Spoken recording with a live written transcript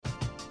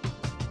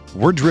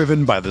We're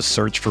driven by the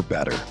search for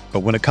better. But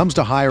when it comes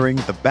to hiring,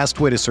 the best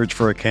way to search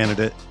for a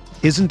candidate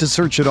isn't to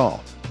search at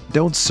all.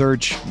 Don't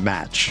search,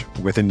 match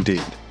with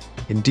Indeed.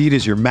 Indeed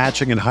is your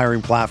matching and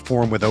hiring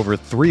platform with over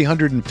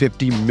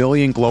 350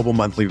 million global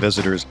monthly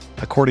visitors,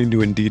 according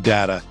to Indeed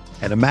data,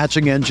 and a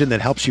matching engine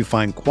that helps you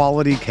find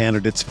quality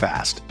candidates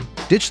fast.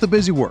 Ditch the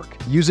busy work.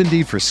 Use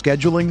Indeed for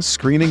scheduling,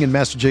 screening, and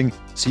messaging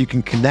so you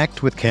can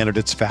connect with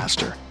candidates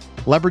faster.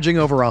 Leveraging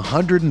over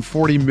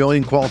 140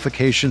 million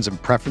qualifications and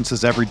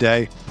preferences every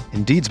day,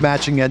 Indeed's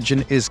matching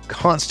engine is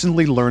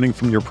constantly learning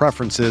from your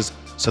preferences,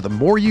 so the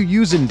more you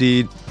use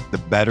Indeed, the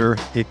better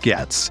it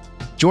gets.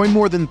 Join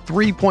more than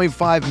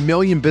 3.5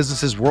 million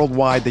businesses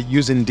worldwide that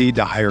use Indeed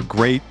to hire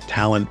great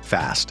talent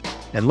fast.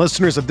 And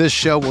listeners of this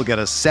show will get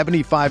a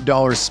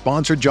 $75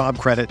 sponsored job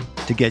credit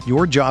to get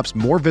your jobs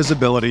more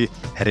visibility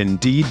at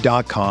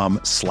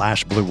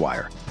Indeed.com/Blue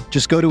Wire.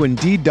 Just go to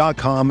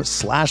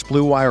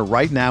Indeed.com/Blue Wire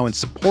right now and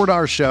support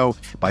our show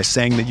by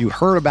saying that you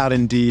heard about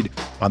Indeed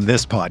on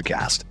this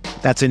podcast.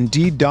 That's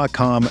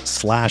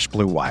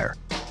Indeed.com/Blue Wire.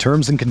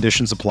 Terms and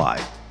conditions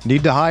apply.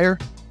 Need to hire?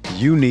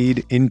 You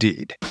need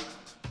Indeed.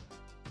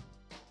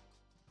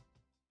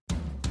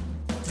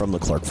 From the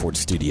Clark Ford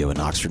Studio in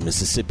Oxford,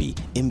 Mississippi,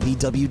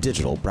 MVW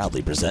Digital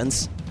proudly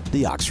presents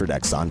the Oxford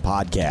Exxon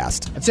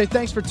Podcast. I'd say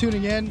thanks for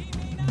tuning in,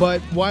 but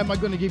why am I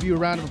going to give you a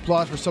round of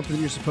applause for something that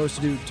you're supposed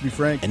to do, to be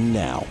frank? And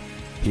now,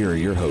 here are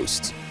your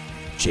hosts,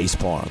 Chase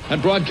Parham.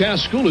 That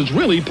broadcast school has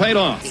really paid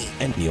off.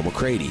 And Neil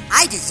McCready.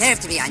 I deserve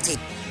to be on TV.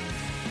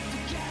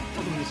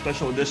 Welcome to the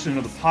special edition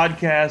of the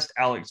podcast.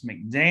 Alex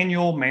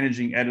McDaniel,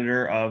 managing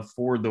editor of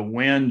For the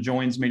Win,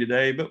 joins me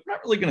today, but we're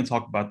not really going to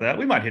talk about that.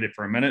 We might hit it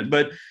for a minute,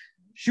 but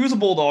she was a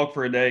Bulldog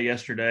for a day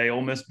yesterday.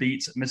 Ole Miss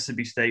beats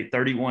Mississippi State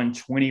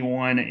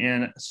 31-21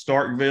 in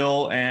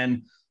Starkville.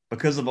 And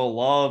because of a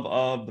love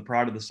of the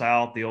Pride of the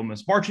South, the Ole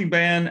Miss marching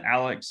band,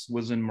 Alex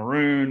was in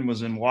maroon,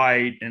 was in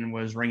white, and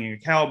was ringing a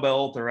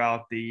cowbell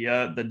throughout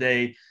the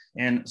day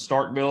in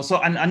Starkville. So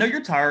I know you're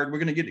tired. We're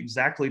going to get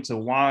exactly to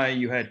why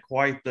you had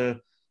quite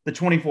the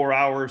 24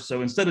 hours.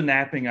 So instead of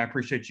napping, I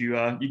appreciate you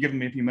giving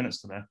me a few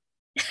minutes today.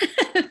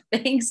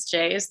 Thanks,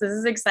 Chase. This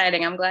is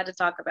exciting. I'm glad to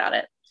talk about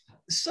it.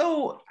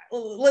 So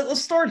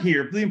let's start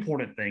here. The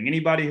important thing,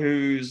 anybody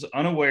who's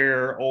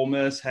unaware, Ole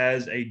Miss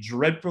has a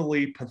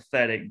dreadfully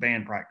pathetic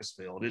band practice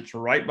field. It's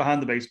right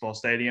behind the baseball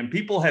stadium.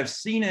 People have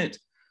seen it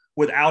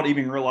without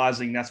even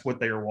realizing that's what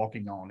they are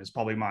walking on, is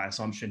probably my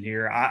assumption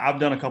here. I've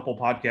done a couple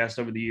podcasts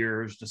over the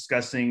years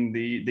discussing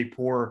the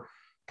poor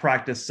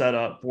practice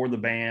setup for the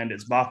band.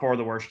 It's by far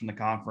the worst in the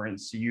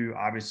conference. You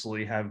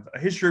obviously have a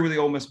history with the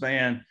Ole Miss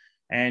band,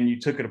 and you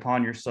took it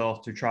upon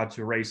yourself to try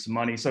to raise some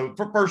money. So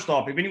first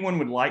off, if anyone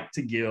would like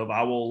to give,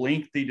 I will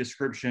link the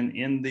description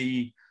in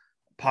the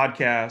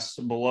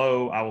podcast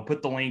below. I will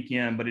put the link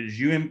in, but it is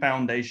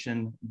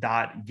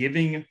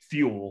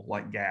umfoundation.givingfuel,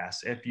 like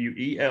gas,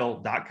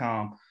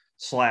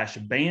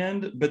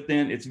 FUEL.com/band. But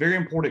then it's very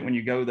important when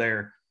you go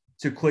there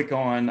to click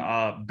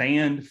on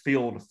Band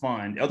Field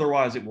Fund.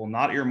 Otherwise, it will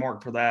not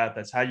earmark for that.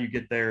 That's how you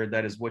get there.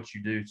 That is what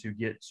you do to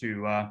get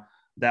to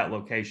that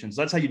location.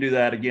 So that's how you do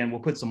that. Again,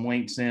 we'll put some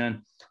links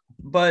in,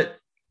 but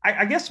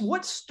I guess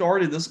let's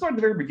start at the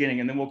very beginning,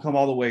 and then we'll come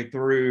all the way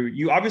through.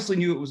 You obviously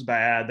knew it was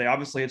bad. They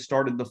obviously had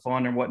started the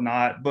fund and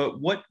whatnot, but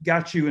what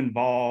got you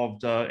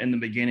involved in the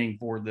beginning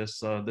for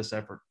this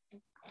effort?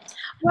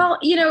 Well,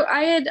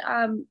 I had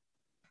kind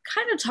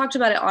of talked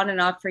about it on and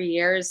off for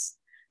years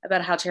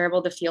about how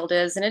terrible the field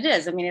is. And it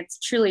is. I mean, it's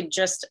truly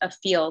just a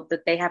field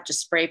that they have to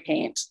spray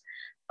paint,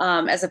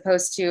 as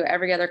opposed to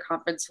every other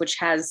conference, which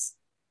has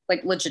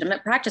like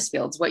legitimate practice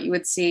fields, what you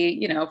would see,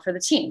 for the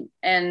team,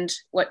 and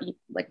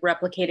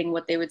replicating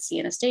what they would see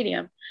in a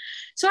stadium.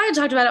 So I had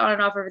talked about it on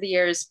and off over the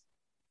years.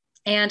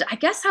 And I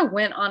guess I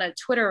went on a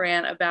Twitter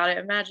rant about it.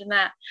 Imagine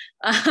that,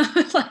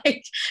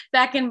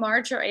 back in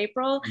March or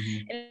April.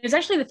 Mm-hmm. And it was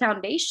actually the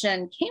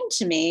foundation came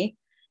to me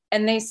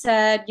and they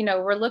said,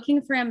 we're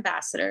looking for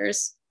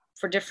ambassadors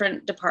for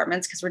different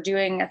departments, because we're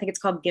doing, I think it's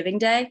called Giving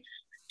Day,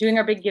 doing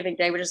our big Giving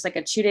Day, which is like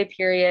a 2-day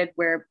period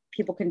where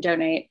people can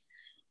donate.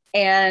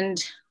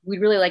 And we'd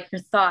really like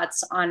your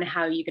thoughts on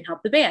how you can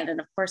help the band. And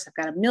of course, I've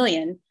got a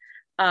million,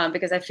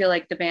 because I feel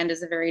like the band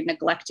is a very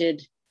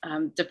neglected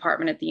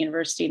department at the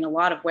university in a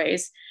lot of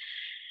ways.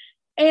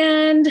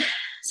 And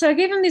so I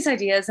gave him these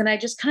ideas, and I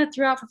just kind of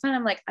threw out for fun.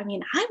 I'm like, I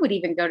would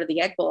even go to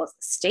the Egg Bowl as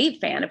a state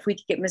fan if we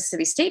could get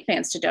Mississippi State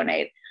fans to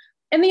donate.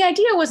 And the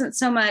idea wasn't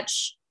so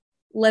much,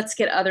 let's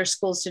get other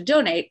schools to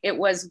donate. It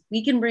was,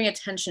 we can bring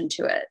attention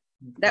to it.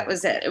 That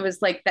was it. It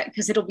was like that,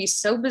 because it'll be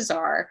so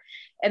bizarre.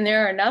 And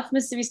there are enough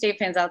Mississippi State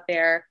fans out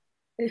there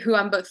who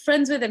I'm both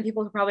friends with and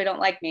people who probably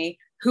don't like me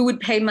who would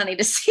pay money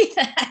to see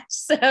that.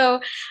 So,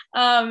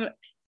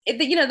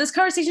 those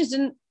conversations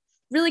didn't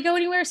really go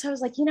anywhere. So I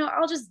was like,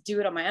 I'll just do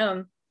it on my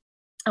own.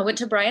 I went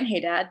to Brian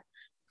Haydad,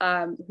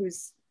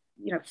 who's,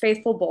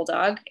 faithful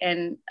Bulldog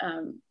and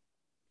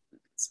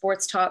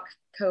sports talk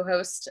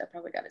co-host. I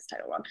probably got his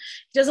title wrong.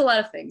 He does a lot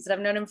of things, and I've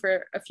known him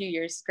for a few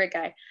years. Great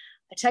guy.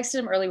 I texted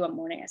him early one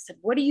morning. I said,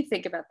 what do you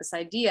think about this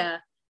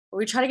idea where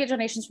we try to get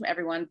donations from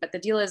everyone, but the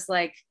deal is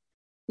like,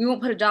 we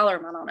won't put a dollar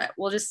amount on it.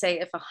 We'll just say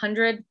if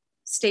 100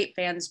 state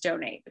fans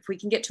donate, if we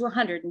can get to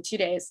 100 in 2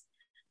 days,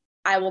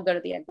 I will go to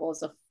the Egg Bowl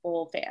as a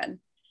full fan.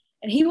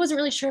 And he wasn't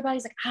really sure about it.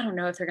 He's like, I don't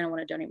know if they're going to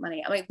want to donate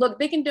money. I'm like, look,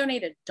 they can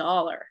donate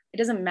 $1. It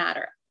doesn't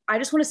matter. I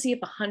just want to see if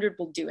 100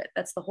 will do it.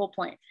 That's the whole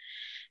point.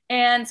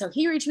 And so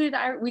he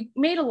retweeted. We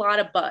made a lot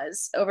of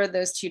buzz over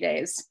those 2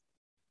 days.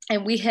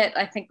 And we hit,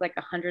 I think, like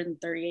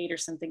 138 or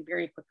something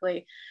very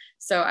quickly.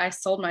 So I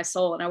sold my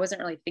soul, and I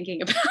wasn't really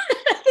thinking about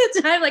it at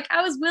the time. Like,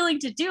 I was willing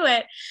to do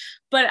it,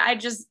 but I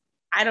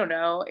don't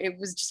know. It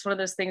was just one of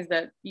those things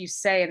that you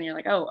say and you're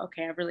like, oh,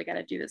 okay, I've really got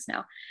to do this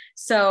now.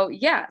 So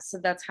yeah, so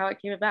that's how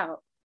it came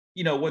about.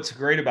 You know, what's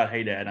great about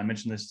Hey Dad, I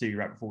mentioned this to you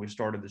right before we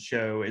started the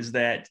show, is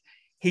that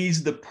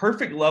he's the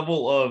perfect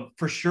level of,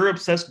 for sure,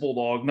 obsessed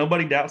Bulldog.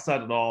 Nobody doubts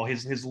that at all.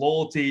 His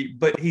loyalty,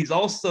 but he's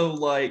also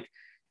like,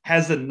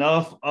 has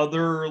enough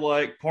other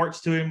like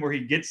parts to him where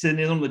he gets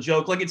in on the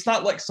joke. Like, it's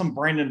not like some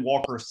Brandon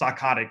Walker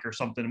psychotic or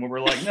something where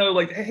we're like, no,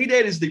 like Hey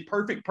Dad is the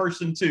perfect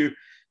person to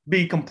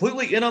be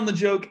completely in on the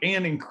joke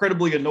and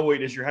incredibly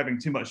annoyed as you're having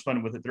too much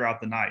fun with it throughout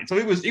the night. So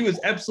it was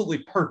absolutely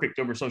perfect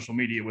over social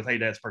media with Hey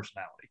Dad's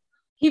personality.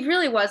 He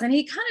really was. And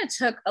he kind of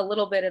took a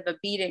little bit of a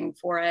beating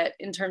for it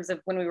in terms of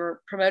when we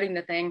were promoting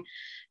the thing.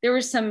 There were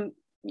some,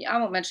 I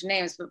won't mention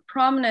names, but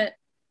prominent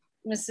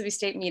Mississippi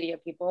State media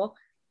people,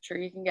 sure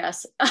you can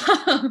guess,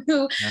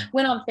 who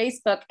went on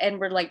Facebook and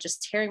were like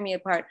just tearing me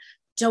apart.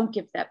 Don't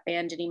give that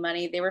band any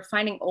money. They were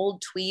finding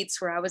old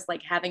tweets where I was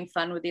like having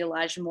fun with the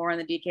Elijah Moore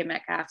and the DK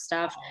Metcalf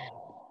stuff.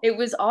 It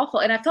was awful.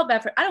 And I don't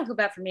feel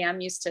bad for me.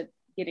 I'm used to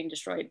getting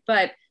destroyed,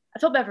 but I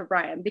felt bad for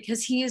Brian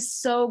because he is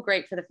so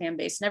great for the fan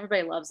base and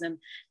everybody loves him.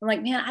 I'm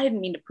like, man, I didn't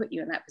mean to put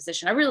you in that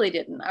position. I really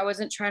didn't. I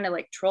wasn't trying to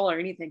like troll or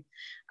anything.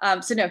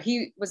 So no,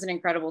 he was an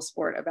incredible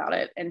sport about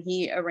it. And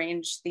he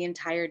arranged the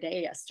entire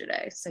day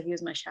yesterday. So he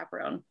was my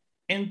chaperone.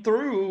 And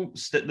through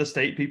the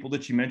state people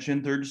that you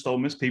mentioned, through just Ole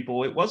Miss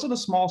people, it wasn't a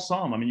small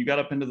sum. I mean, you got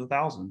up into the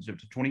thousands, up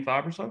to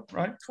 25 or so,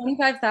 right?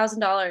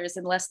 $25,000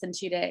 in less than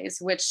 2 days,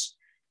 which,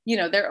 you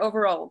know, their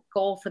overall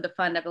goal for the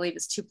fund, I believe,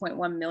 is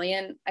 2.1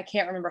 million. I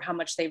can't remember how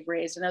much they've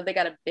raised. I know they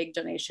got a big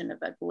donation of,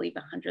 I believe,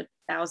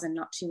 100,000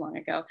 not too long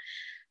ago.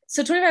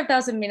 So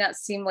 25,000 may not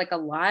seem like a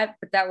lot,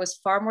 but that was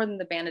far more than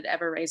the band had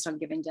ever raised on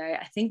Giving Day.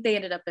 I think they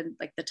ended up in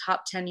like the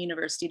top 10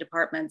 university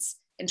departments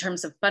in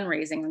terms of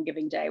fundraising on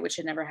Giving Day, which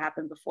had never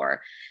happened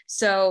before.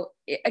 So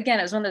again,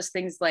 it was one of those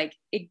things like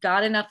it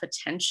got enough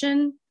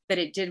attention that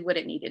it did what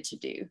it needed to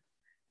do.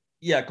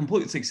 Yeah,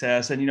 complete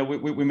success. And, you know,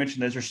 we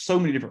mentioned there's so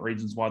many different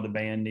reasons why the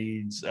band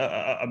needs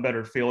a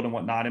better field and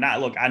whatnot. And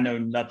I know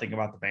nothing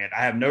about the band.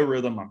 I have no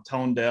rhythm. I'm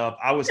tone deaf.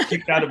 I was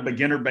kicked out of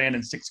beginner band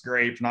in 6th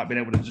grade for not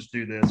being able to just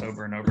do this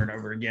over and over and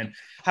over again.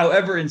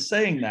 However, in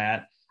saying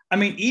that, I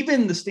mean,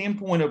 even the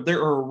standpoint of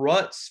there are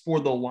ruts for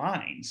the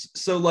lines.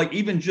 So like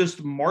even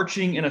just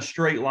marching in a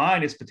straight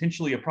line is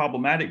potentially a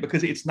problematic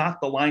because it's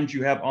not the lines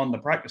you have on the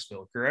practice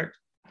field, correct?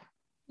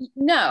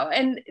 No.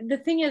 And the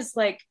thing is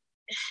like,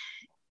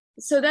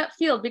 so that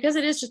field, because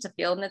it is just a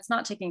field and it's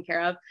not taken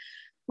care of,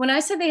 when I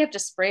said they have to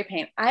spray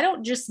paint, I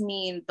don't just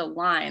mean the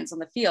lines on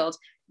the field.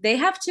 They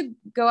have to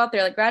go out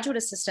there, like graduate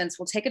assistants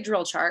will take a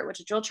drill chart, which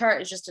a drill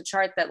chart is just a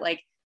chart that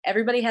like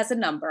everybody has a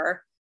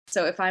number.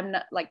 So if I'm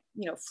not like,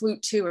 you know,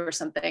 flute 2 or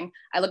something,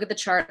 I look at the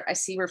chart, I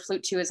see where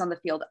flute 2 is on the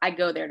field. I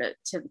go there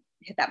to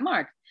hit that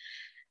mark.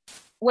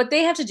 What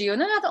they have to do,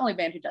 and they're not the only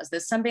band who does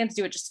this, some bands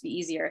do it just to be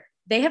easier.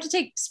 They have to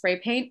take spray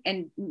paint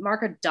and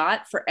mark a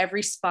dot for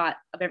every spot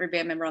of every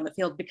band member on the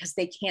field because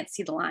they can't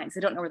see the lines.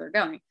 They don't know where they're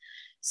going.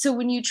 So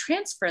when you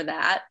transfer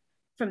that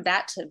from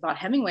that to Vaught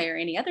Hemingway or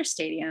any other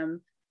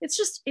stadium,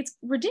 it's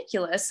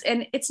ridiculous.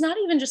 And it's not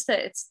even just that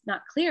it's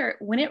not clear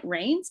when it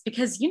rains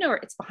because, you know,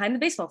 it's behind the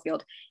baseball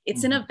field.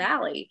 It's in a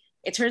valley.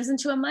 It turns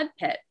into a mud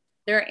pit.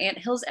 There are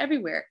anthills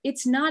everywhere.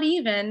 It's not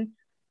even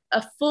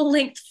a full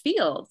length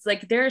field.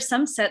 Like there are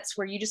some sets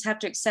where you just have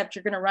to accept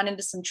you're going to run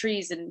into some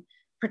trees and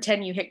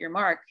pretend you hit your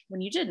mark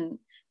when you didn't.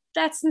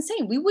 That's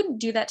insane. We wouldn't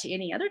do that to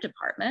any other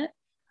department.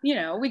 You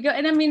know, we go,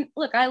 and I mean,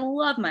 look, I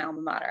love my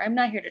alma mater. I'm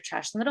not here to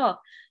trash them at all.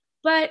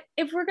 But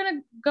if we're going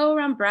to go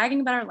around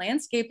bragging about our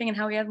landscaping and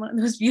how we had one of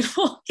the most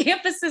beautiful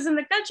campuses in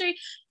the country,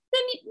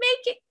 then you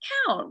make it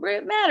count where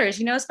it matters,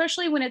 you know,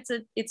 especially when it's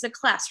a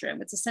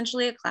classroom. It's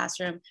essentially a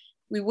classroom.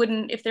 We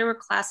wouldn't, if there were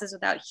classes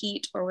without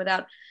heat or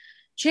without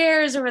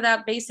chairs or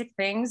without basic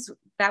things,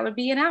 that would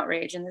be an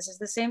outrage. And this is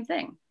the same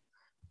thing.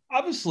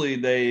 Obviously,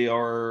 they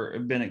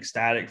have been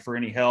ecstatic for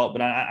any help,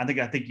 but I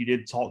think you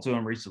did talk to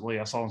them recently.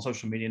 I saw on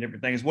social media and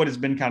different things. What has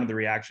been kind of the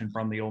reaction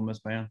from the Ole Miss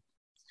band?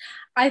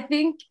 I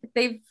think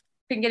they've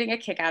been getting a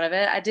kick out of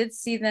it. I did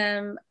see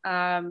them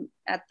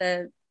at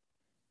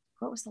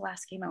what was the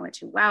last game I went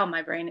to? Wow,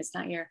 my brain is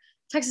not here.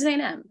 Texas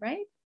A&M,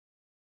 right?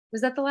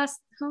 Was that the last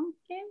home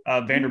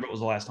game? Vanderbilt was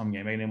the last home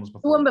game. A&M was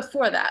before. The one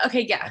before that.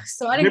 Okay, yeah.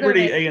 So I didn't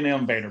Liberty, go to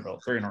A&M,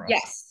 Vanderbilt. Very interesting.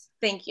 Yes,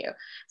 thank you.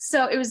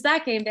 So it was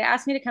that game. They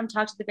asked me to come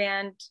talk to the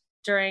band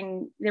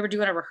they were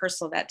doing a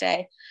rehearsal that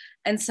day.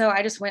 And so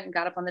I just went and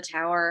got up on the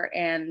tower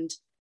and,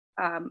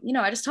 you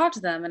know, I just talked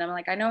to them and I'm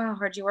like, I know how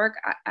hard you work.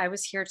 I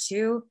was here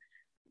too.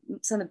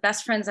 some of the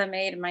best friends I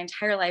made in my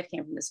entire life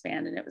came from this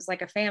band, and it was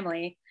like a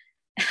family.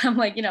 I'm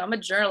like, I'm a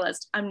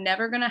journalist. I'm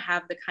never going to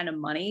have the kind of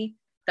money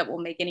that will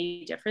make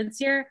any difference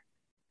here.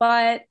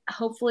 But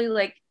hopefully,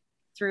 like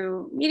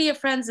through media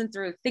friends and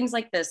through things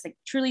like this, like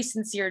truly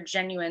sincere,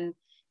 genuine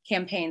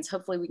campaigns,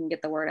 hopefully we can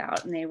get the word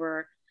out. And they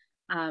were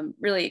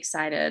really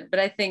excited. But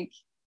I think,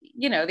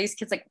 these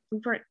kids, like we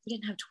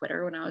didn't have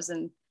Twitter when I was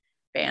in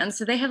band.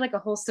 So they have like a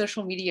whole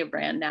social media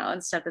brand now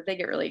and stuff that they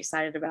get really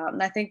excited about.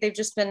 And I think they've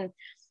just been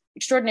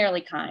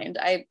extraordinarily kind.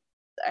 I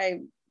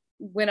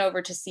went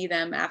over to see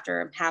them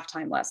after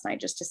halftime last night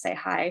just to say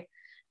hi.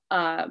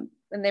 And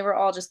they were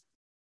all just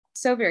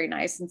so very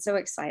nice and so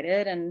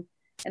excited. And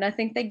I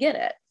think they get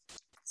it.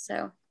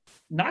 So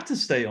not to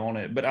stay on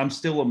it, but I'm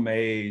still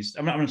amazed.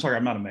 I'm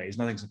not amazed.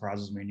 Nothing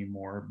surprises me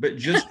anymore. But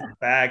just the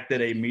fact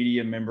that a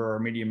media member or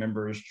media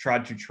members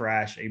tried to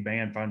trash a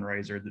band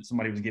fundraiser that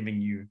somebody was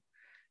giving you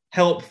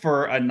help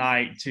for a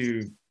night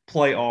to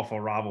play off a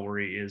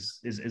rivalry is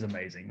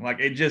amazing. Like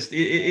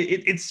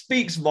it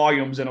speaks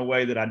volumes in a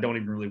way that I don't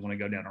even really want to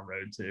go down a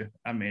road to.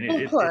 I mean,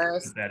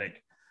 it's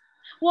pathetic.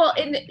 Well,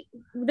 and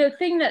the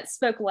thing that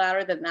spoke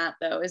louder than that,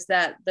 though, is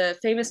that the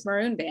famous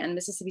Maroon band,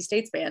 Mississippi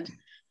State's band,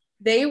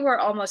 they were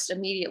almost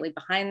immediately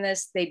behind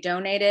this. They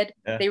donated.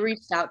 Yeah. They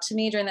reached out to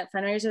me during that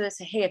fundraiser. They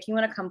said, hey, if you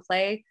want to come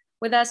play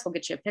with us, we'll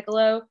get you a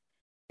piccolo.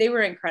 They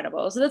were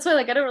incredible. So that's why,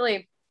 like, I don't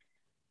really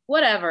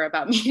whatever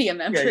about media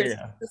members.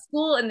 Yeah. The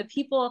school and the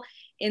people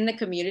in the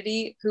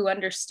community who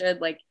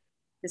understood, like,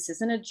 this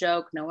isn't a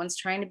joke. No one's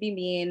trying to be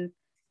mean.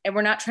 And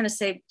we're not trying to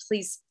say,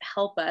 please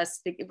help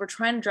us. We're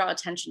trying to draw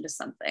attention to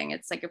something.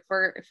 It's like, if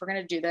we're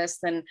going to do this,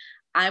 then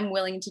I'm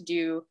willing to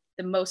do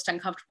the most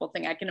uncomfortable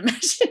thing I can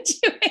imagine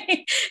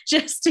doing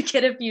just to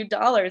get a few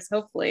dollars,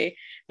 hopefully,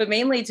 but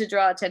mainly to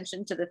draw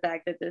attention to the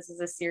fact that this is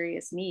a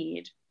serious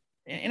need.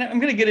 And I'm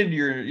going to get into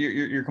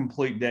your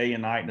complete day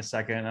and night in a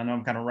second. I know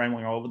I'm kind of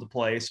rambling all over the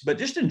place, but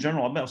just in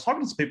general, I was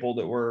talking to some people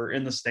that were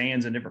in the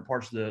stands in different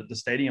parts of the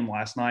stadium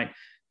last night.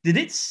 Did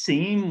it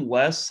seem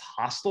less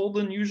hostile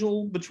than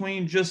usual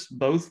between just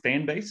both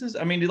fan bases?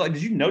 I mean,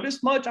 did you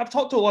notice much? I've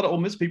talked to a lot of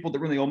Ole Miss people that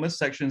were in the Ole Miss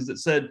sections that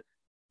said,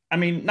 I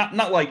mean,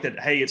 not like that,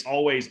 hey, it's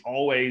always,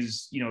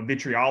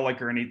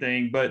 vitriolic or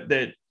anything, but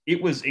that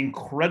it was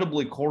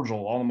incredibly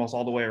cordial almost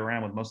all the way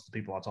around with most of the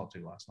people I talked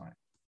to last night.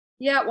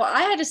 Yeah, well,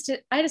 I had to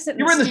sit.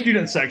 You were in the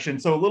student section,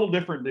 so a little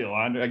different deal.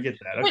 I get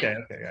that. Okay.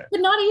 But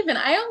not even.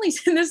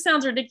 This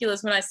sounds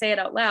ridiculous when I say it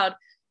out loud,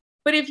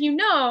 but if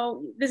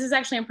this is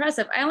actually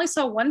impressive. I only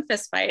saw one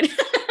fist fight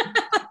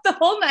the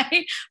whole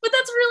night, but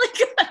that's really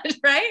good,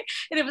 right?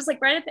 And it was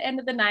like right at the end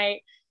of the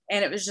night,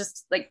 and it was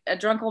just like a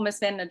drunk Ole Miss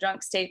fan and a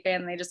drunk State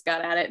fan. And they just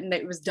got at it, and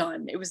it was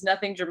done. It was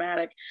nothing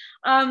dramatic.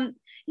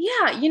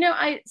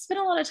 I spent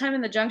a lot of time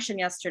in the Junction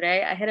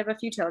yesterday. I hit up a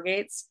few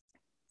tailgates,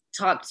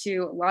 talked to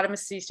a lot of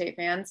Mississippi State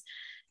fans.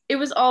 It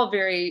was all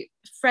very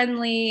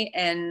friendly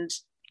and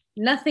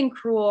nothing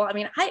cruel. I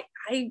mean,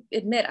 I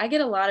admit I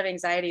get a lot of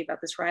anxiety about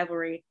this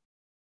rivalry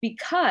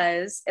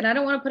because, and I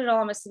don't want to put it all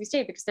on Mississippi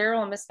State because there are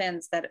Ole Miss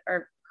fans that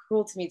are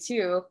cruel to me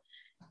too.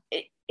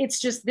 It's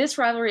just this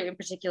rivalry in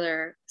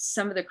particular,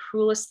 some of the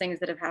cruelest things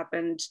that have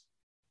happened,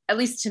 at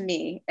least to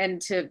me and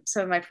to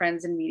some of my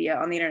friends in media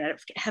on the internet,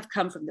 have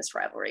come from this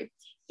rivalry.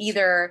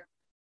 Either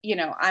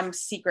I'm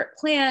secret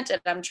plant and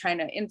I'm trying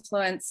to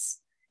influence,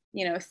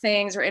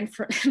 things or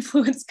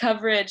influence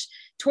coverage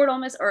toward Ole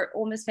Miss, or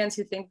Ole Miss fans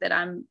who think that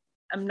I'm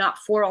not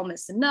for Ole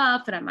Miss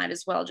enough and I might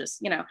as well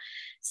just,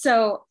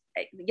 So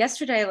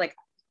yesterday,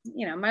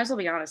 might as well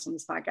be honest on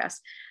this podcast.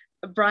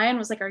 Brian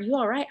was like, are you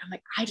all right? I'm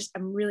like,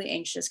 I'm really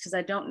anxious because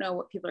I don't know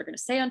what people are going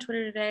to say on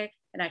Twitter today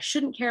and I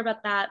shouldn't care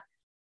about that.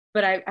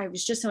 But I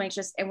was just so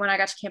anxious. And when I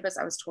got to campus,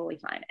 I was totally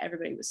fine.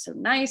 Everybody was so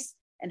nice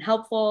and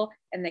helpful,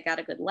 and they got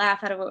a good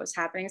laugh out of what was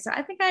happening. So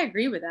I think I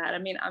agree with that. I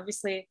mean,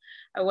 obviously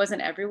I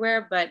wasn't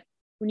everywhere, but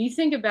when you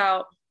think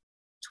about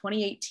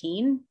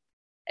 2018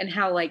 and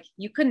how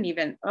you couldn't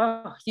even,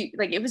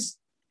 it was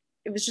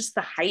just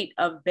the height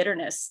of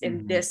bitterness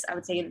in this, I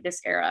would say, in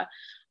this era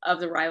of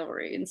the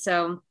rivalry. And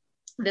so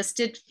this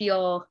did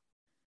feel,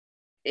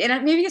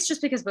 and maybe it's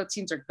just because both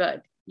teams are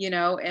good,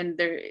 and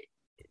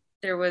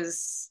there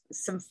was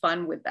some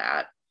fun with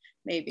that,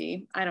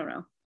 maybe, I don't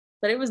know.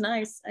 But it was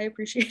nice. I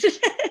appreciated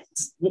it.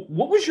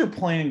 What was your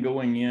plan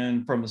going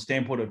in from the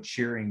standpoint of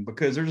cheering?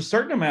 Because there's a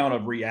certain amount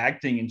of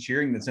reacting and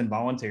cheering that's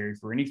involuntary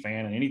for any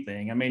fan and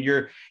anything. I mean,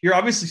 you're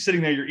obviously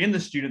sitting there, you're in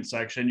the student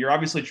section. You're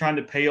obviously trying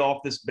to pay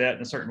off this bet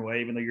in a certain way,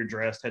 even though you're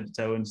dressed head to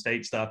toe in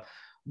State stuff.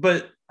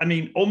 But, I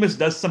mean, Ole Miss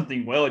does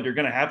something well, and you're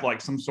going to have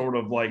some sort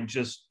of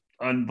just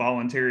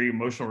involuntary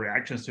emotional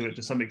reactions to it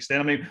to some extent.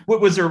 I mean,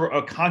 was there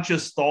a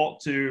conscious thought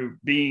to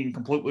being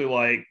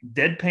completely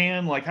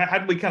deadpan? How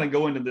did we kind of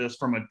go into this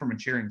from a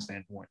cheering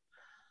standpoint?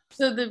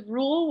 So the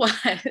rule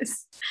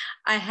was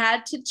I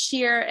had to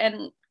cheer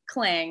and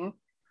clang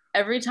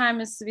every time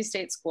Mississippi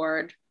State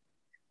scored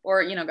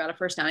or, got a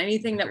first down.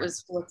 Anything that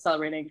was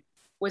celebrating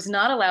was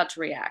not allowed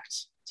to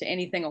react to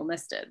anything Ole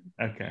Miss did.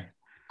 Okay.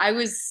 I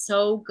was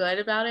so good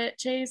about it,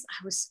 Chase.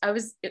 I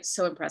was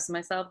so impressed with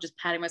myself, just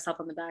patting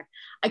myself on the back.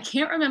 I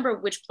can't remember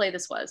which play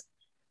this was,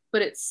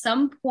 but at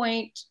some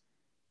point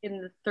in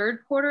the third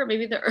quarter,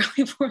 maybe the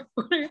early fourth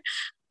quarter,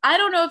 I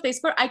don't know if they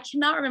scored. I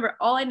cannot remember.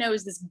 All I know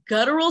is this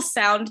guttural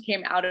sound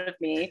came out of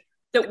me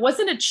that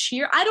wasn't a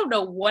cheer. I don't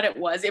know what it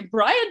was. And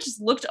Brian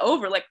just looked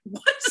over like,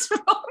 what's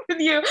wrong with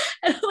you?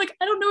 And I'm like,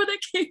 I don't know where that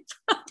came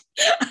from.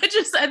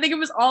 I think it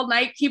was all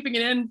night keeping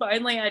it in.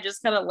 Finally, I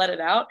just kind of let it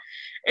out.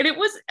 And it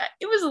was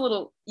a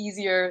little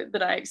easier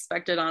than I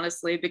expected,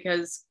 honestly,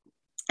 because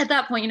at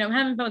that point, I'm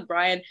having fun with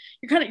Brian.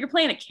 You're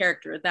playing a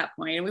character at that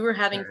point. And we were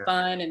having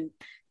fun and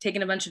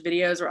taking a bunch of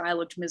videos where I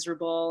looked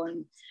miserable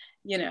and,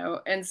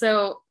 and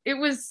so it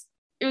was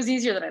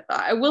easier than I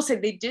thought. I will say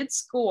they did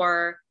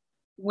score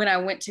when I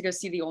went to go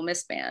see the Ole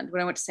Miss band, when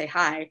I went to say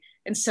hi.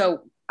 And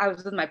so I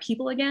was with my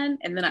people again,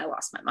 and then I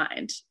lost my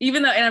mind,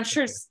 even though, and I'm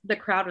sure the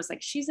crowd was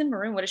like, she's in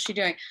maroon, what is she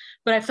doing?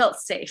 But I felt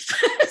safe.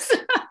 So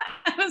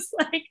I was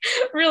like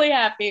really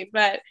happy,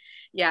 but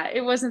yeah,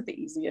 it wasn't the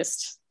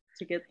easiest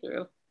to get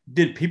through.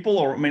 Did people,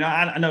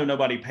 I know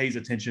nobody pays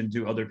attention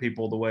to other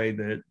people the way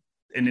that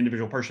an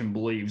individual person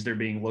believes they're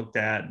being looked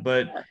at,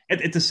 but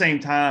at the same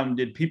time,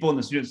 did people in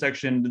the student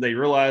section, did they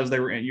realize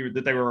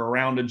that they were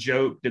around a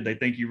joke? Did they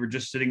think you were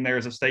just sitting there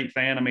as a State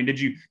fan? I mean,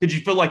 did you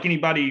feel like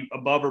anybody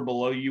above or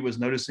below you was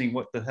noticing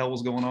what the hell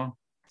was going on?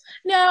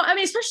 No,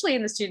 especially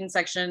in the student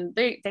section,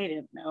 they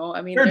didn't know.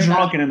 They're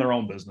drunk and in their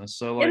own business.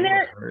 So like,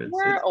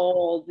 we're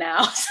old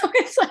now. So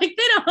it's like,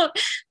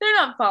 they're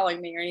not following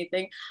me or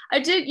anything. I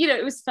did,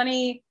 it was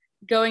funny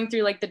going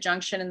through like the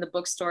Junction and the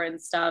bookstore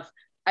and stuff.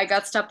 I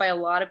got stopped by a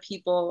lot of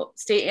people,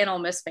 State and Ole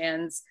Miss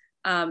fans,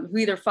 who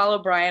either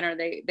follow Brian or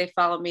they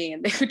follow me,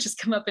 and they would just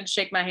come up and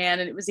shake my hand.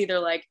 And it was either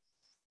like,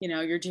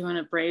 you're doing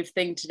a brave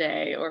thing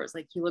today, or it was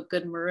like, you look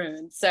good in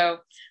maroon. So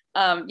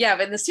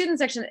but in the student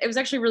section, it was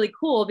actually really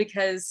cool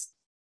because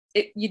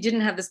you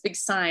didn't have this big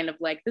sign of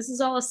like, this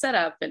is all a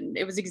setup. And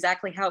it was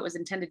exactly how it was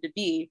intended to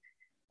be,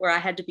 where I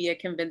had to be a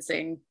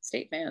convincing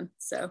State fan.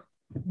 So.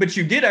 But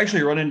you did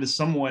actually run into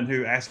someone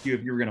who asked you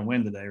if you were going to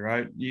win today,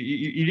 right?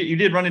 You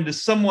did run into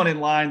someone in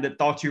line that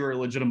thought you were a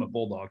legitimate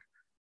Bulldog.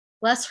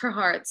 Bless her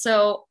heart.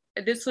 So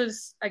this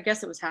was, I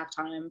guess it was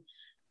halftime.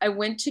 I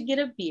went to get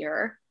a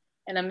beer,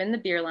 and I'm in the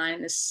beer line,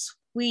 and this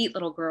sweet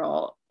little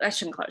girl, I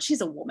shouldn't call her, she's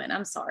a woman,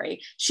 I'm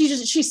sorry.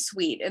 She's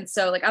sweet. And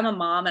so like, I'm a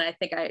mom, and I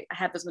think I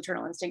have this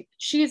maternal instinct.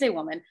 She is a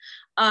woman.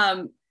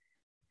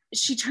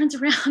 She turns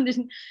around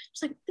and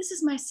she's like, this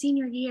is my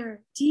senior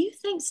year. Do you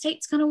think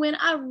State's going to win?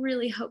 I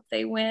really hope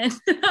they win.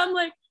 And I'm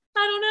like,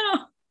 I don't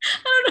know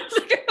if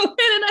they're going to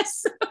win. And I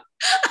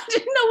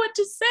didn't know what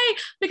to say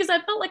because I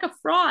felt like a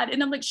fraud.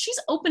 And I'm like, she's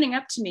opening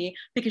up to me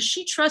because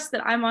she trusts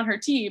that I'm on her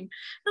team. And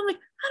I'm like,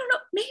 I don't know,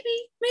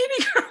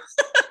 maybe girl,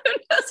 who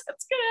knows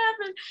what's going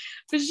to happen.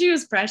 But she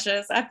was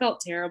precious. I felt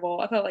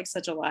terrible. I felt like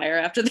such a liar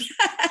after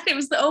that. It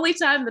was the only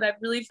time that I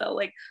really felt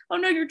like, oh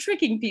no, you're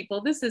tricking people.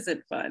 This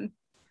isn't fun.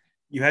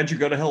 You had your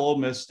Go to Hell Ole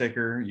Miss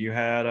sticker. You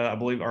had, I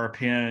believe, our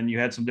pin. You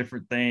had some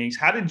different things.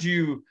 How did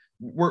you?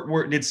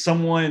 Did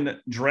someone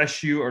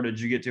dress you, or did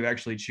you get to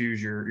actually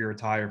choose your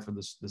attire for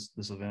this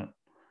event?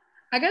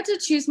 I got to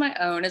choose my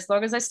own, as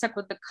long as I stuck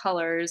with the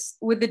colors,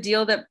 with the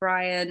deal that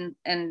Brian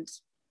and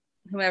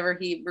whomever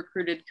he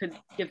recruited could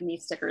give me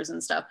stickers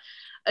and stuff.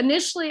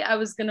 Initially, I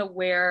was gonna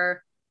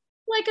wear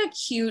like a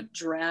cute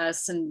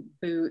dress and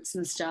boots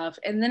and stuff,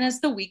 and then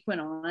as the week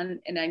went on,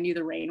 and I knew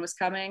the rain was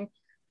coming,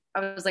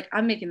 I was like,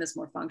 I'm making this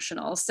more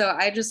functional. So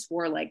I just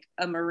wore like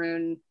a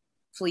maroon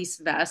fleece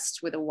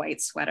vest with a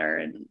white sweater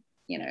and,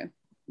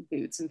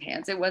 boots and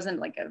pants. It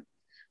wasn't like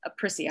a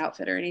prissy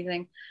outfit or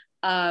anything.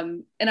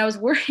 And I was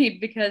worried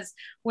because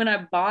when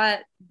I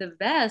bought the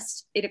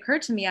vest, it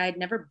occurred to me I had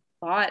never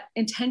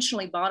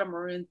intentionally bought a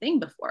maroon thing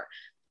before.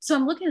 So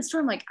I'm looking at the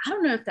store. I'm like, I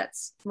don't know if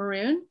that's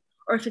maroon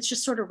or if it's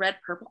just sort of red,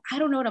 purple. I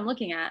don't know what I'm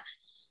looking at.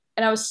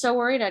 And I was so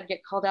worried I'd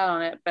get called out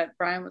on it. But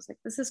Brian was like,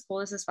 this is cool.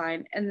 This is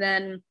fine. And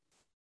then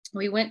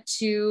we went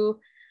to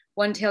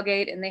one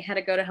tailgate and they had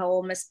a Go to Hell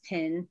Ole Miss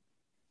pin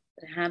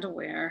that I had to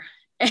wear.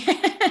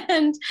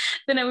 And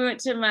then we went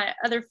to my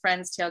other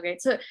friend's tailgate.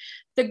 So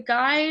the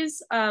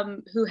guys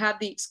who have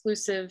the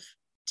exclusive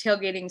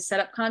tailgating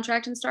setup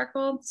contract in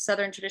Starkville,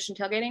 Southern Tradition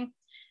Tailgating,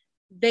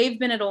 they've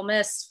been at Ole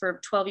Miss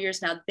for 12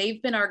 years now.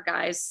 They've been our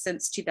guys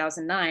since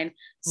 2009.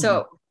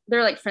 So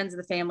they're like friends of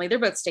the family. They're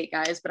both State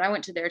guys, but I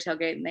went to their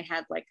tailgate and they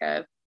had like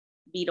a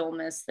beat Ole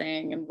Miss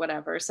thing and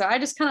whatever. So I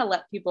just kind of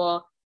let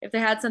people, if they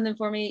had something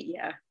for me,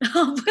 yeah,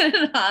 I'll put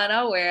it on,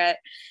 I'll wear it.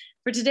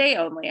 For today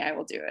only, I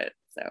will do it.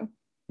 So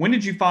when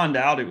did you find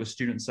out it was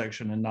student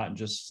section and not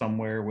just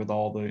somewhere with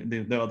all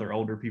the other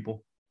older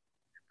people?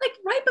 Like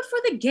right before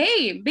the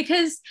game,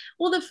 because,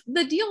 well,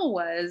 the deal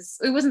was,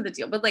 it wasn't the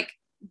deal, but like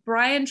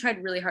Brian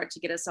tried really hard to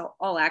get us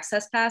all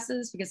access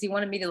passes because he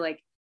wanted me to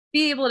like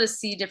be able to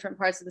see different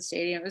parts of the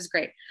stadium. It was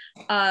great.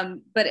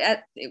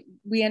 But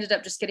we ended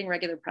up just getting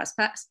regular press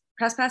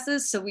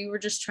passes. So we were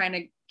just trying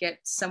to get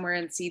somewhere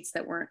in seats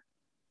that weren't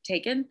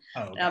taken.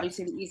 Oh, okay. And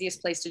obviously the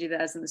easiest place to do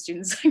that is in the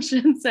student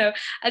section. So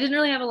I didn't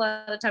really have a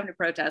lot of time to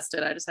protest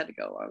it. I just had to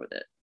go along with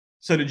it.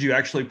 So did you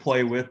actually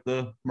play with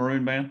the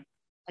Maroon band?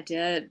 I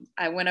did.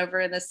 I went over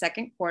in the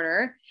second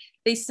quarter.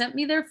 They sent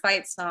me their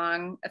fight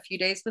song a few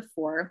days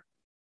before,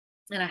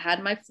 and I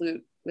had my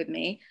flute with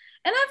me.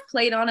 And I've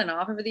played on and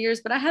off over the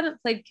years, but I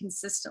haven't played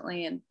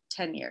consistently in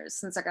 10 years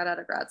since I got out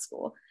of grad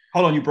school.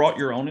 Hold on, you brought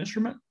your own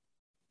instrument?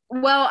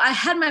 Well, I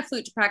had my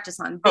flute to practice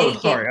on.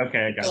 Sorry.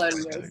 Okay, I got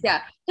it.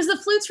 Yeah, because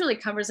the flutes really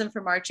covers them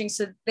for marching.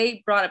 So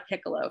they brought a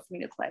piccolo for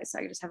me to play. So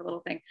I could just have a little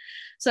thing.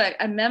 So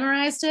I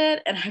memorized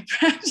it and I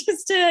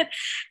practiced it.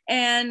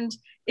 And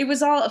it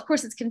was all, of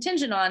course, it's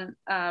contingent on,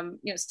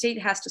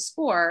 state has to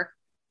score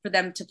for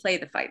them to play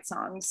the fight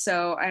songs.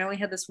 So I only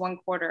had this one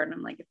quarter and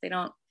I'm like, if they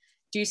don't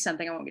do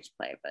something, I won't get to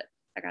play, but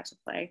I got to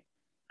play.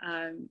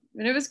 And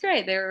it was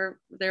great. They were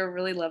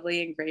really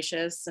lovely and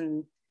gracious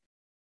and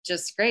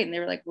just great. And they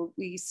were like, well,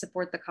 we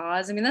support the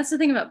cause. I mean, that's the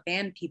thing about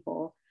band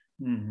people.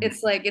 Mm-hmm.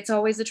 It's like, it's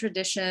always a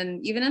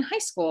tradition, even in high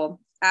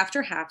school,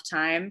 after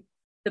halftime,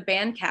 the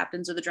band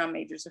captains or the drum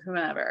majors or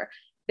whomever,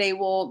 they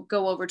will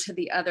go over to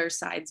the other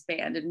side's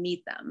band and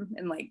meet them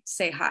and like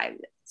say hi.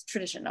 It's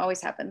tradition,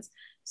 always happens.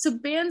 So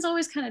bands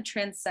always kind of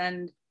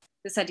transcend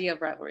this idea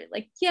of rivalry.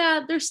 Like,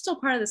 yeah, they're still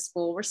part of the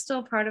school. We're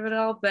still part of it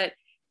all, but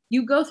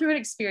you go through an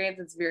experience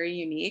that's very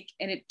unique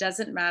and it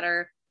doesn't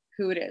matter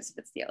who it is. If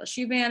it's the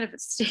LSU band, if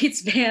it's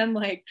State's band,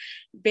 like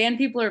band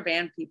people are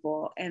band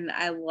people. And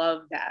I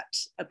love that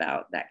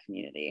about that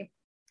community.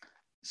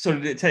 So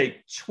did it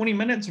take 20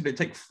 minutes or did it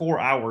take 4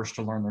 hours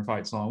to learn their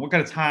fight song? What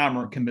kind of time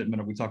or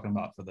commitment are we talking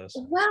about for this?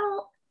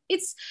 Well,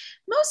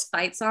 most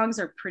fight songs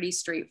are pretty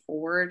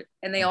straightforward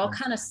and they all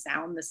kind of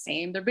sound the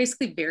same. They're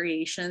basically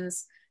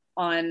variations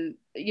on,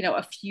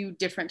 a few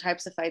different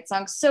types of fight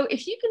songs. So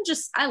if you can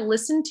I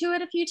listened to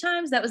it a few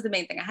times. That was the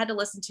main thing. I had to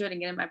listen to it and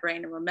get in my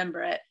brain and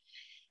remember it.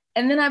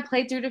 And then I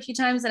played through it a few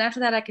times. And after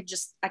that, I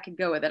could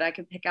go with it. I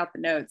could pick out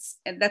the notes.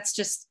 And that's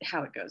just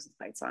how it goes with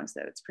fight songs,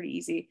 though. It's pretty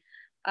easy.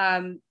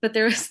 But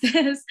there's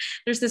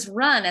this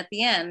run at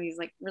the end, these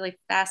like really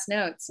fast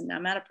notes, and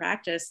I'm out of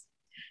practice.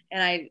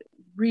 And I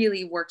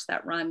really worked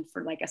that run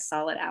for like a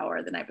solid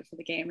hour the night before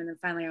the game. And then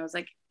finally I was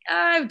like,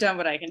 I've done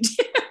what I can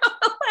do.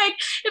 Like,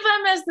 if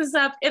I mess this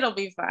up, it'll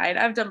be fine.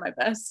 I've done my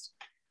best.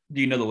 Do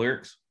you know the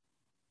lyrics?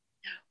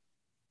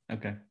 No.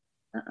 Okay.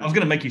 I was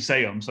going to make you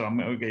say them, so I'm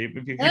okay.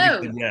 If you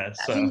said yes.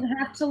 So. I didn't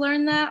have to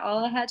learn that.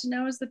 All I had to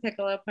know was the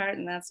piccolo part,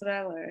 and that's what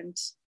I learned.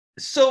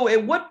 So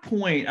at what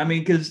point, I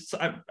mean, because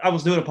I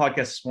was doing a podcast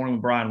this morning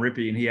with Brian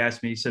Rippey, and he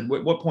asked me, he said,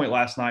 what point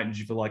last night did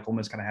you feel like Ole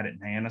Miss kind of had it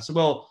in hand? I said,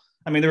 well,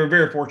 I mean, they were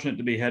very fortunate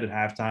to be ahead at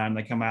halftime.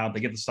 They come out,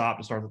 they get the stop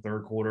to start the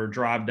third quarter,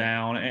 drive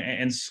down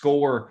and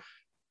score.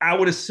 I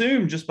would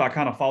assume just by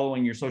kind of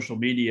following your social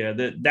media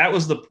that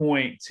was the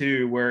point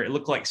too, where it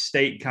looked like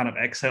State kind of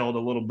exhaled a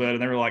little bit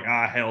and they were like,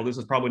 hell, this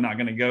is probably not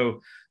going to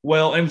go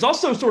well. And it was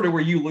also sort of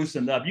where you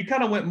loosened up. You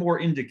kind of went more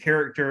into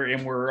character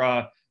and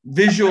were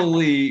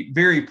visually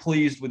very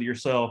pleased with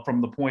yourself from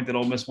the point that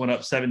Ole Miss went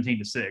up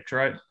 17-6,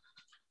 right?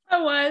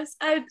 I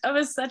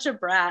was such a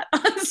brat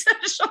on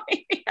social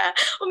media.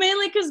 Well,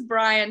 mainly because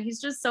Brian, he's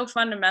just so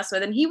fun to mess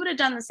with, and he would have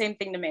done the same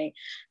thing to me.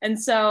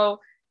 And so,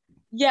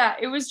 yeah,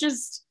 it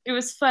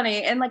was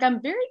funny. And like,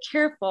 I'm very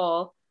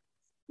careful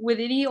with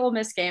any Ole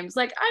Miss games.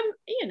 Like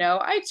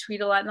I tweet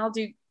a lot and I'll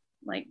do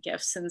like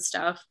GIFs and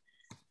stuff.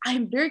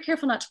 I'm very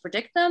careful not to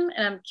predict them,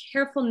 and I'm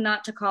careful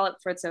not to call it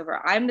before it's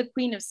over. I'm the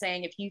queen of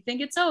saying, if you think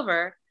it's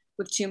over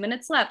with 2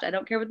 minutes left, I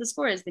don't care what the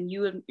score is, then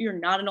you're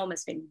not an Ole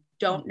Miss fan. You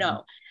don't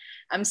know.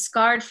 I'm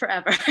scarred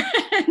forever.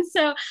 And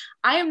so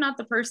I am not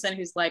the person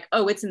who's like,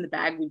 oh, it's in the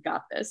bag, we've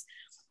got this.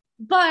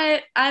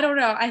 But I don't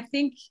know. I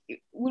think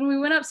when we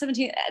went up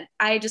 17,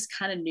 I just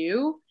kind of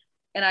knew,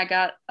 and I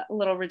got a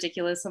little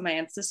ridiculous on my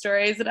Insta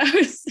stories. And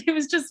it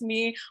was just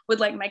me with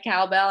like my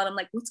cowbell, and I'm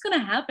like, what's going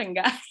to happen,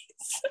 guys?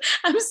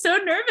 I'm so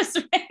nervous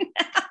right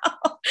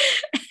now.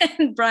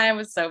 And Brian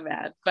was so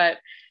mad, but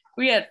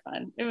we had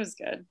fun. It was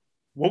good.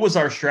 What was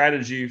our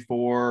strategy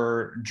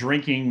for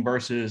drinking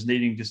versus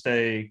needing to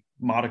stay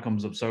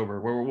modicums of sober?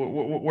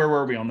 Where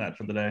were we on that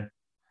for the day?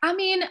 I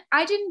mean,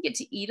 I didn't get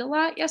to eat a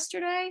lot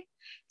yesterday.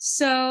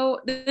 So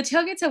the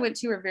tailgates I went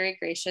to were very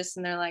gracious,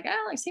 and they're like,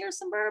 Alex, here's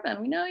some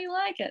bourbon. We know you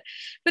like it.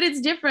 But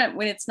it's different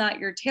when it's not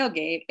your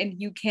tailgate and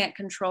you can't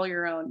control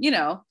your own,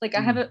 like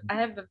I have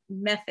a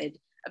method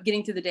of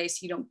getting through the day so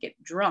you don't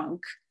get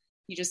drunk.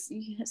 You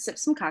sip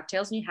some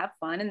cocktails and you have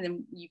fun, and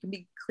then you can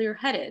be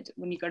clear-headed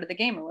when you go to the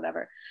game or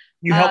whatever.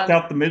 You helped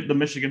out the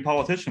Michigan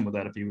politician with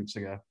that a few weeks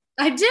ago.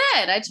 I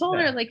did. I told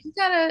her, like, you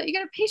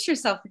gotta pace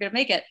yourself if you're gonna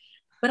make it.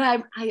 But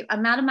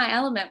I'm out of my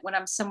element when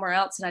I'm somewhere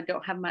else and I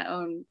don't have my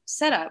own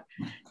setup.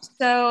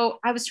 So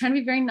I was trying to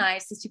be very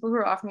nice. These people who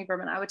were offering me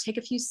bourbon, I would take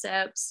a few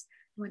sips.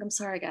 I'm like, I'm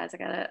sorry, guys, I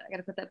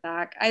gotta put that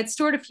back. I had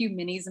stored a few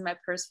minis in my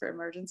purse for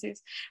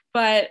emergencies,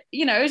 but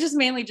it was just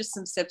mainly just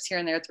some sips here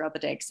and there throughout the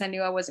day because I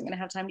knew I wasn't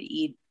gonna have time to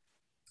eat.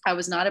 I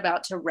was not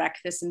about to wreck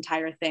this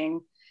entire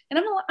thing. And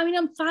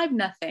I'm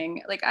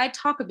 5-0. Like, I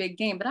talk a big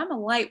game, but I'm a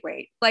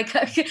lightweight. Like,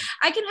 I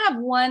can have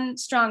one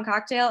strong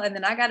cocktail and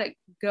then I gotta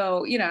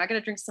go. I gotta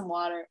drink some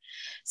water.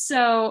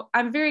 So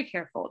I'm very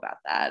careful about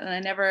that, and I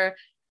never.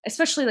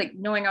 Especially like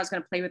knowing I was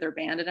going to play with their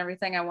band and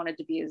everything, I wanted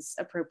to be as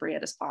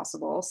appropriate as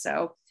possible.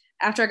 So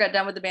After I got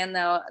done with the band,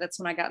 though, that's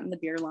when I got in the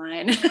beer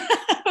line.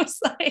 I was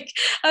like,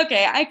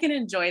 okay, I can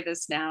enjoy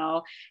this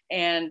now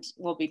and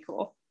we'll be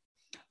cool.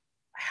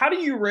 How do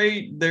you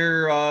rate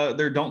their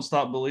 "Don't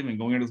Stop Believing"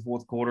 going into the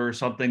fourth quarter or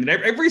something?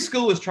 Every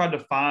school has tried to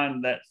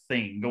find that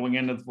theme going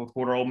into the fourth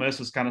quarter. Ole Miss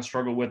has kind of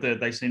struggled with it.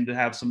 They seem to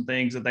have some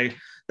things that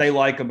they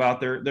like about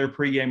their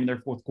pregame and their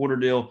fourth quarter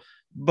deal.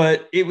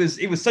 But it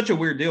was such a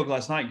weird deal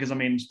last night because, I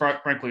mean,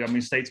 frankly, I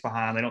mean, State's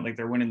behind. They don't think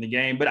they're winning the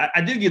game. But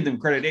I do give them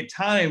credit. At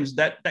times,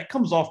 that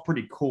comes off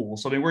pretty cool.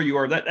 So, I mean, where you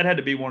are, that had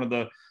to be one of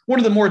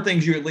the more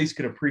things you at least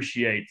could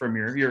appreciate from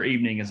your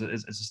evening as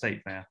a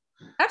State fan.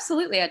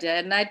 Absolutely, I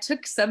did. And I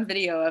took some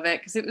video of it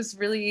because it was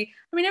really,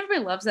 I mean,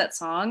 everybody loves that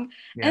song.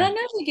 Yeah. And I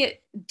know they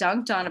get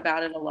dunked on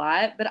about it a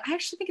lot, but I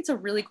actually think it's a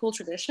really cool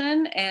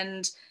tradition.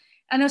 And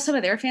I know some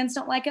of their fans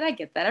don't like it. I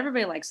get that.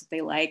 Everybody likes what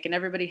they like, and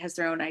everybody has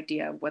their own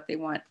idea of what they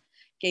want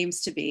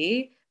games to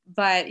be.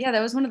 But yeah,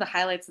 that was one of the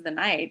highlights of the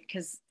night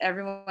because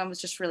everyone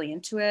was just really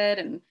into it.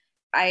 And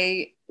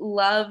I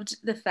loved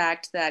the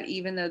fact that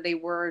even though they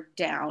were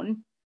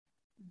down,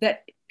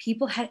 that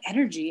people had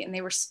energy and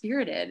they were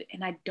spirited.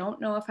 And I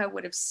don't know if I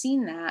would have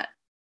seen that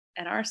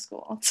at our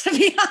school, to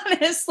be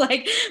honest,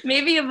 like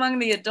maybe among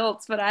the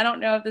adults, but I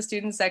don't know if the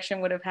student section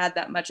would have had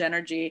that much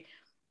energy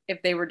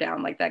if they were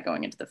down like that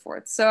going into the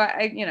fourth. So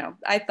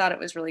I thought it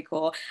was really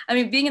cool. I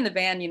mean, being in the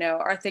band,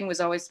 our thing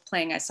was always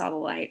playing "I Saw the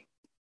Light"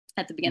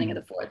 at the beginning of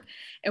the fourth.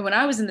 And when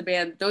I was in the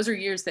band, those are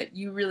years that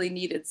you really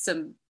needed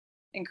some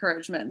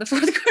encouragement in the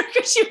fourth quarter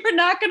because you were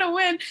not going to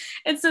win.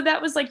 And so that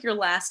was like your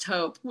last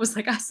hope, was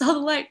like, "I saw the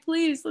light,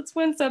 please, let's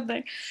win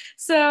something."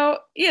 So,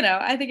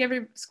 I think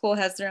every school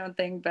has their own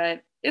thing,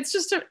 but it's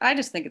just, I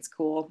just think it's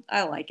cool.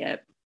 I like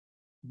it.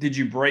 Did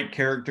you break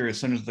character as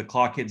soon as the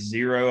clock hits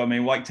 0? I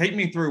mean, like, take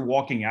me through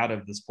walking out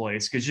of this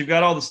place, because you've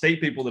got all the State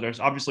people that are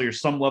obviously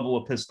some level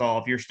of pissed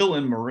off. You're still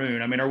in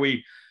maroon. I mean, are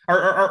we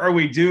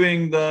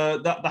doing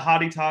the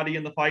hottie toddy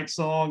and the fight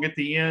song at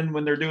the end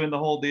when they're doing the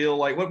whole deal?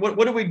 Like,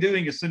 what are we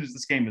doing as soon as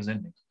this game is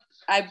ending?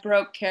 I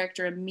broke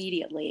character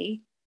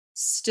immediately,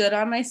 stood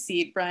on my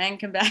seat. Brian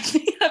can back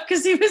me up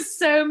because he was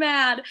so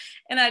mad,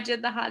 and I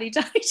did the hottie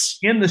toddy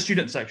in the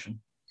student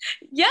section.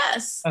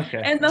 Yes.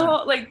 Okay. And the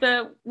whole,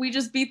 we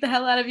just beat the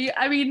hell out of you.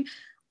 I mean,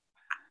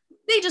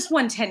 they just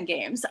won 10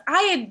 games.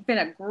 I had been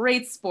a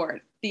great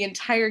sport the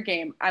entire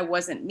game. I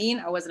wasn't mean.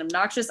 I wasn't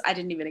obnoxious. I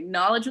didn't even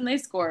acknowledge when they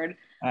scored.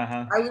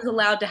 Uh-huh. I was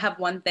allowed to have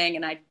one thing,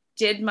 and I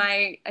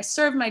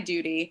served my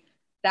duty.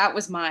 That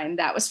was mine.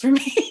 That was for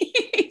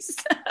me.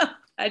 So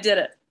I did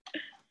it.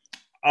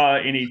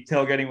 Any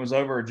tailgating was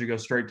over, or did you go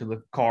straight to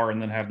the car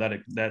and then have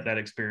that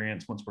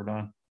experience once we're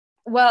done?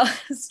 Well,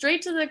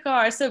 straight to the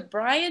car. So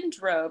Brian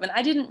drove, and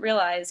I didn't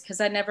realize,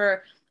 because I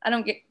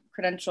don't get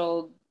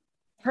credentialed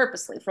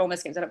purposely for Ole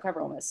Miss games. I don't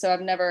cover Ole Miss, so I've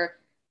never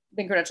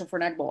been credentialed for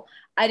an Egg Bowl.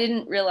 I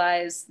didn't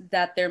realize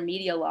that their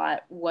media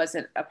lot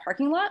wasn't a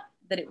parking lot,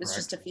 that it was Correct.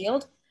 Just a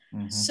field.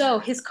 Mm-hmm. So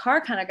his car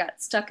kind of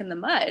got stuck in the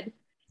mud,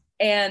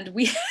 and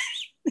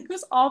it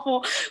was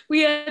awful.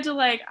 I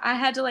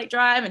had to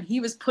drive, and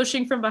he was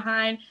pushing from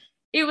behind.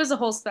 It was a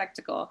whole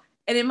spectacle.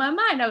 And in my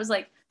mind, I was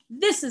like,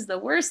 this is the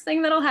worst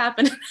thing that'll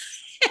happen.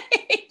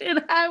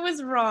 And I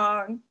was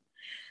wrong.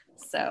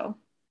 So,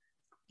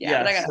 but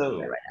I got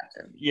right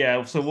after.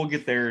 Yeah, so we'll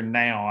get there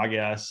now, I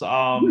guess.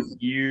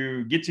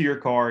 You get to your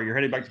car, you're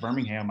headed back to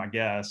Birmingham, I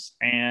guess.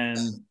 And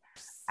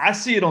I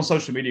see it on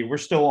social media. We're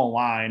still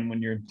online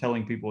when you're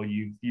telling people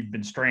you've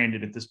been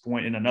stranded at this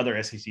point in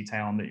another SEC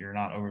town that you're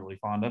not overly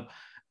fond of.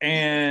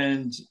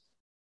 And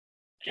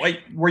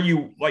were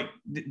you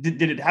did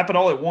it happen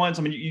all at once?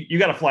 I mean, you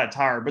got a flat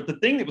tire, but the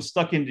thing that was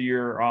stuck into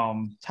your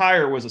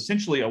tire was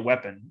essentially a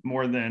weapon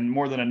more than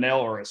a nail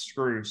or a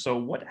screw. So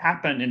what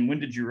happened, and when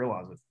did you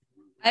realize it?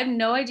 I have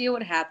no idea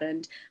what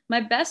happened. My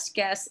best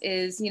guess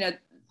is,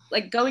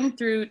 going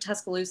through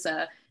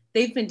Tuscaloosa,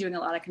 they've been doing a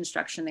lot of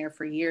construction there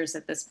for years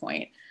at this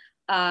point.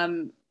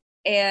 And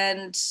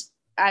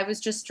I was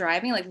just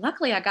driving.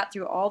 Luckily I got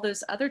through all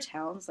those other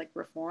towns like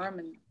Reform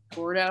and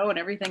Gordo and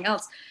everything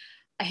else.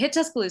 I hit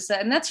Tuscaloosa,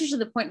 and that's usually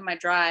the point in my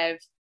drive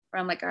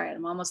where I'm like, all right,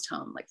 I'm almost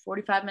home,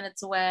 45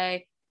 minutes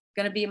away,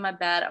 going to be in my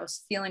bed. I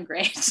was feeling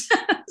great.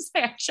 I was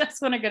like, I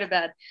just want to go to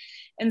bed.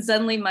 And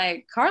suddenly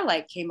my car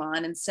light came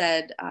on and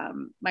said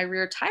my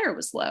rear tire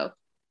was low.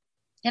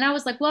 And I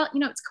was like, well,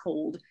 it's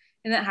cold.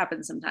 And that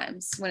happens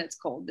sometimes when it's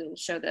cold. It'll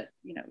show that,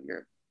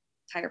 your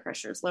tire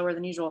pressure is lower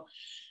than usual.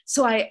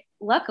 So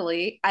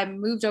luckily I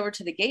moved over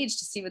to the gauge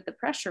to see what the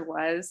pressure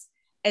was.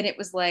 And it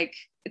was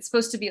it's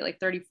supposed to be at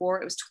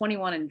 34. It was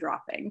 21 and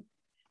dropping.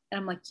 And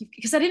I'm like,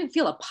 because I didn't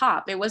feel a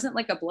pop. It wasn't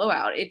like a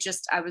blowout.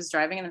 I was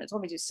driving and it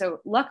told me to. So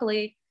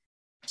luckily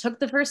took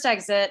the first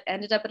exit,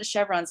 ended up at a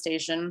Chevron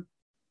station.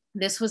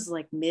 This was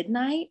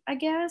midnight, I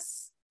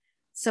guess,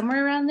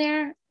 somewhere around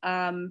there.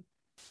 And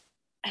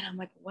I'm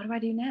like, what do I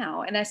do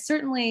now? And I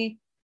certainly,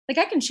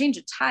 I can change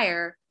a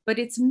tire, but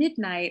it's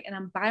midnight and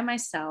I'm by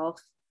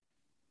myself.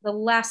 The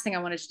last thing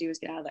I wanted to do was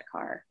get out of that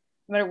car,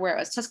 no matter where it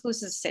was.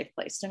 Tuscaloosa is a safe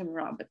place, don't get me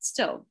wrong, but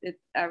still,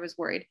 I was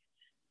worried.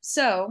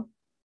 So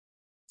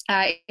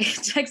I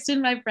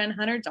texted my friend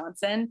Hunter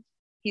Johnson.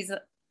 He's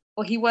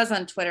well, he was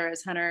on Twitter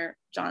as Hunter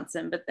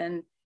Johnson, but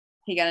then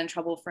he got in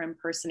trouble for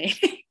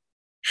impersonating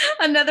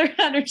another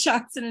Hunter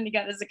Johnson and he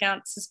got his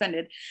account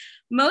suspended.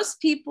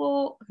 Most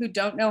people who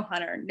don't know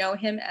Hunter know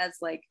him as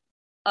like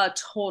a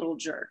total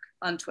jerk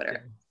on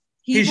Twitter.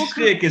 His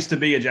shtick is to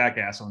be a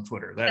jackass on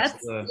Twitter.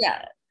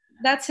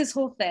 That's his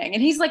whole thing.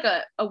 And he's like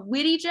a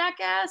witty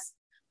jackass,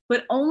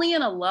 but only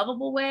in a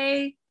lovable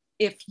way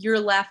if you're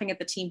laughing at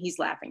the team he's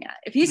laughing at.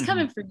 If he's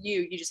coming for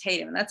you, you just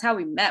hate him. And that's how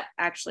we met,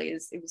 actually.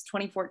 It was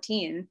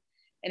 2014,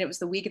 and it was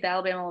the week of the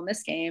Alabama-Ole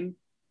Miss game.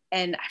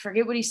 And I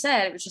forget what he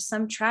said. It was just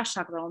some trash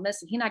talk about Ole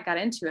Miss, and he and I got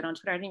into it on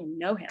Twitter. I didn't even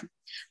know him.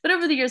 But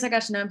over the years, I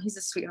got to know him. He's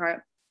a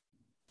sweetheart.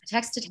 I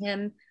texted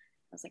him.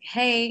 I was like,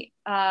 hey,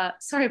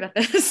 sorry about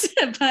this,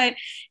 but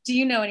do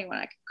you know anyone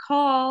I could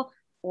call?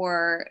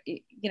 Or,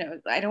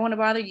 I don't want to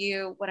bother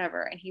you,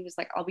 whatever. And he was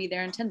like, I'll be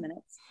there in 10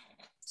 minutes.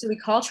 So we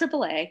call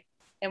AAA,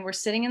 and we're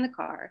sitting in the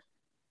car,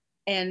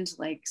 and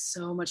like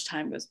so much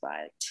time goes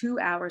by, like 2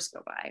 hours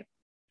go by.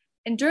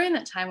 And during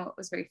that time, what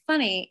was very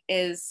funny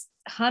is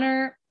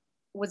Hunter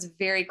was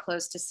very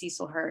close to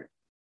Cecil Hurt.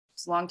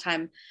 He's a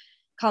longtime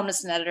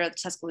columnist and editor of the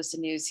Tuscaloosa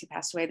News. He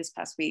passed away this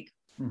past week.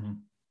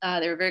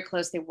 They were very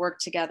close. They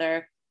worked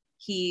together.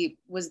 He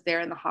was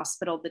there in the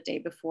hospital the day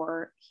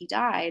before he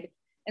died.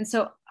 And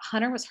so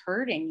Hunter was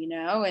hurting,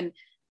 and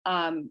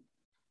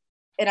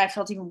I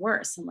felt even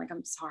worse. I'm like,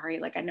 I'm sorry.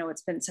 Like, I know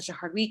it's been such a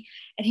hard week.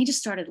 And he just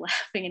started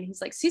laughing, and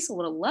he's like, Cecil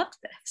would have loved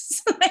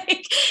this.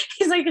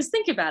 He's like, just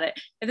think about it.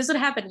 If this would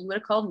have happened, you would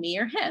have called me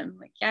or him. I'm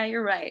like, yeah,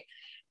 you're right.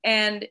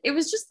 And it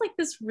was just like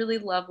this really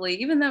lovely,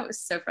 even though it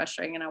was so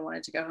frustrating and I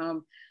wanted to go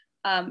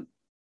home.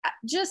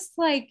 Just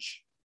like,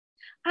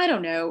 I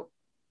don't know.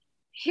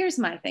 Here's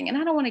my thing. And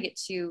I don't want to get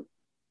too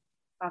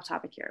off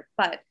topic here,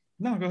 but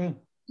no, go ahead.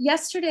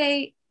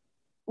 Yesterday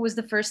was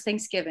the first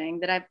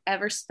Thanksgiving that I've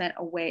ever spent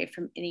away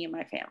from any of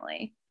my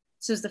family.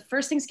 So it was the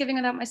first Thanksgiving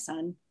without my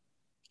son,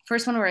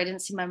 first one where I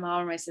didn't see my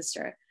mom or my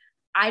sister.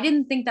 I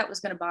didn't think that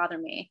was going to bother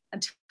me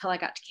until I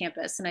got to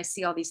campus and I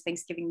see all these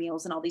Thanksgiving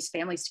meals and all these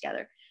families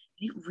together.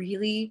 And it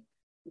really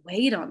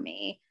weighed on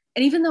me.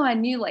 And even though I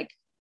knew,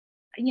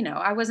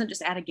 I wasn't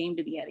just at a game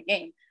to be at a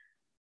game,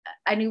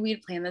 I knew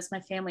we'd planned this.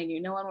 My family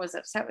knew. No one was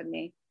upset with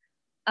me.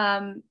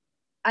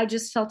 I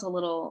just felt a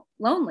little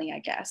lonely, I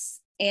guess.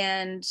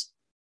 And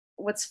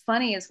what's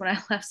funny is when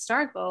I left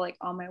Starkville, like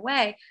on my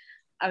way,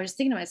 I was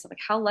thinking to myself, like,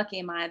 how lucky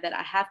am I that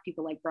I have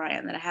people like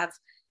Brian, that I have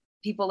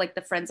people like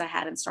the friends I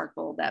had in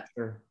Starkville that,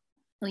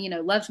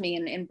 loved me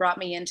and brought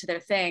me into their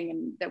thing,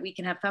 and that we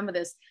can have fun with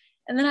this.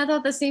 And then I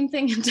thought the same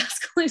thing in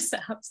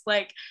Tuscaloosa. I was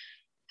like,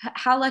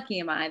 how lucky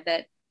am I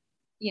that,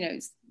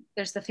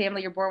 there's the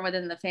family you're born with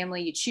and the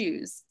family you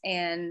choose.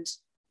 And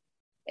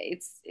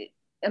it's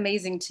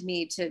amazing to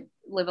me to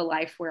live a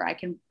life where I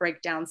can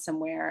break down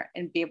somewhere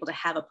and be able to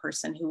have a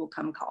person who will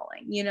come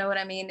calling, you know what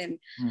I mean?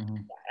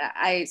 And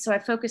I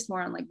focused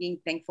more on like being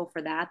thankful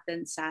for that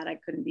than sad I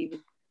couldn't be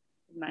with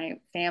my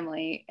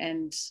family.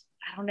 And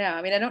I don't know.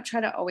 I mean, I don't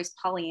try to always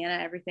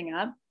Pollyanna everything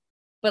up,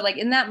 but like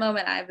in that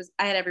moment, I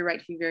had every right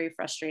to be very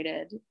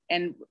frustrated.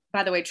 And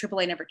by the way,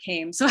 AAA never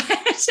came. So I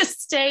had to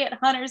stay at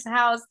Hunter's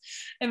house.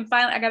 And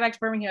finally I got back to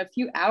Birmingham a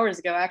few hours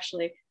ago,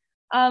 actually.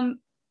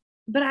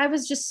 But I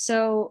was just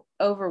so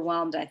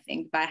overwhelmed, I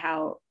think, by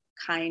how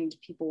kind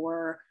people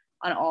were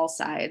on all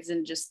sides,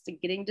 and just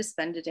getting to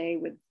spend a day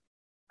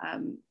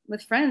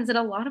with friends, and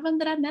a lot of them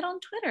that I met on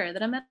Twitter,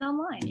 that I met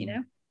online,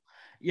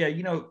 Yeah,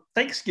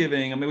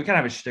 Thanksgiving, I mean, we kind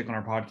of have a shtick on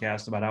our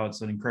podcast about how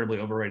it's an incredibly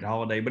overrated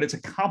holiday, but it's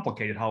a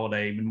complicated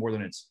holiday even more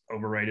than it's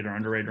overrated or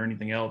underrated or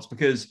anything else.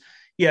 Because,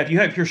 yeah,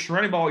 if you're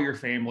surrounded by all your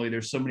family,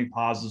 there's so many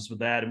positives with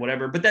that and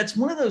whatever. But that's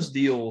one of those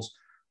deals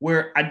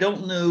where I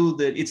don't know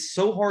that it's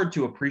so hard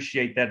to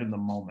appreciate that in the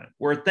moment,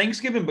 where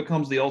Thanksgiving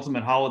becomes the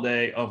ultimate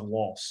holiday of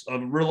loss,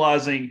 of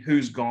realizing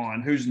who's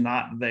gone, who's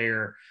not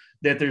there,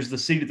 that there's the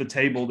seat at the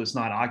table that's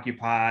not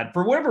occupied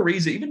for whatever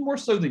reason, even more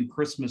so than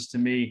Christmas to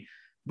me,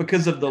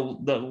 because of the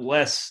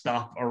less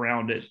stuff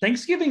around it.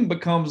 Thanksgiving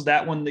becomes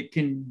that one that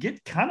can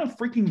get kind of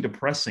freaking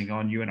depressing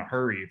on you in a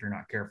hurry if you're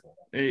not careful.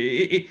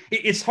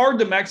 It's hard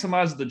to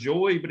maximize the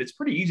joy, but it's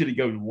pretty easy to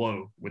go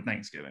low with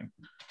Thanksgiving.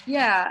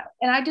 Yeah.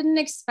 And I didn't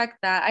expect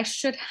that. I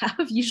should have.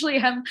 Usually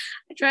I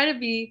try to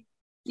be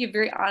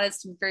very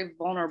honest and very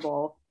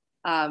vulnerable,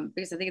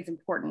 because I think it's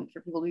important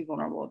for people to be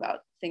vulnerable about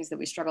things that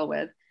we struggle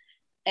with.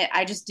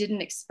 I just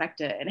didn't expect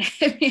it, and it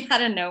hit me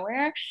out of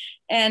nowhere.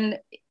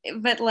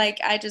 But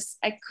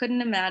I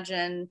couldn't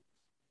imagine.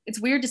 It's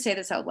weird to say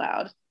this out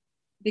loud,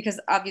 because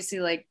obviously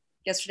like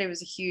yesterday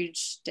was a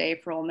huge day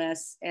for Ole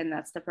Miss, and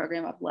that's the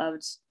program I've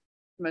loved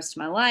most of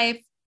my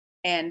life.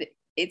 And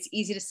it's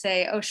easy to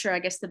say, oh, sure, I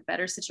guess the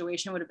better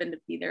situation would have been to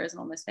be there as an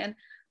Ole Miss fan.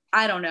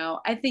 I don't know.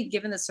 I think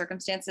given the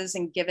circumstances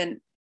and given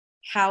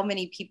how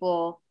many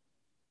people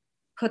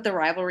put the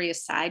rivalry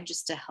aside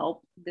just to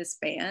help this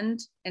band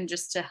and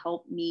just to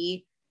help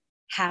me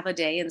have a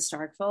day in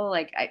Starkville,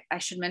 like I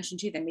should mention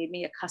too, they made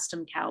me a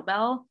custom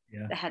cowbell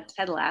that had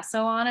Ted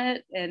Lasso on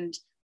it. And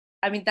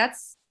I mean,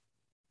 that's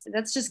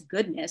just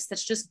goodness.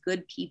 That's just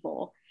good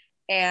people.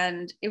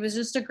 And it was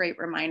just a great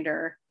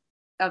reminder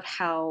of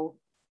how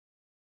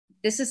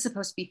this is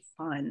supposed to be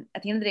fun.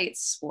 At the end of the day,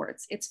 it's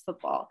sports, it's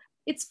football.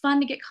 It's fun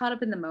to get caught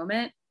up in the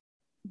moment,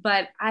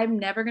 but I'm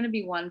never going to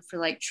be one for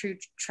like true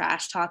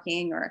trash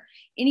talking or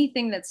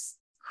anything that's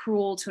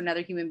cruel to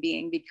another human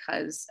being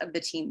because of the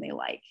team they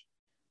like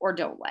or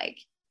don't like.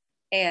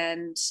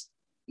 And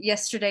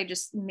yesterday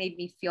just made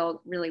me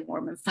feel really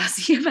warm and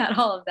fuzzy about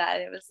all of that.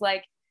 It was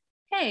like,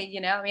 hey,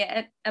 you know, I mean,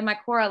 at my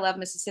core, I love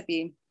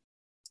Mississippi.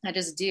 I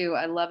just do.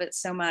 I love it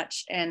so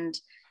much. And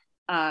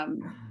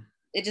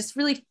it just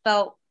really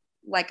felt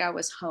like I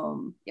was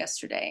home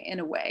yesterday in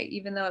a way,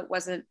 even though it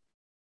wasn't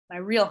my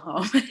real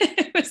home.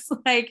 It was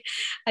like,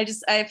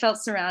 I felt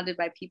surrounded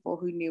by people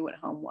who knew what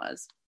home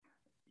was.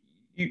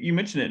 You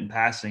mentioned it in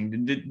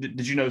passing.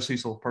 Did you know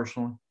Cecil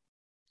personally?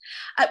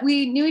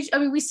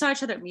 We saw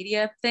each other at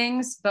media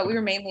things, but we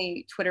were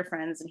mainly Twitter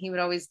friends, and he would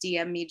always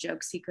DM me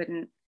jokes he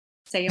couldn't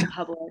say in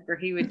public, or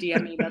he would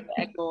DM me about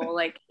the Egg Bowl.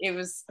 Like, it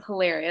was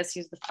hilarious. He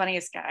was the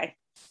funniest guy.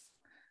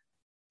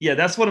 Yeah,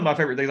 that's one of my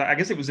favorite things. I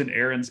guess it was in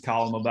Aaron's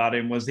column about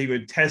him, was he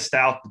would test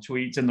out the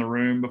tweets in the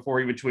room before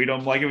he would tweet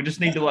them. Like, it would just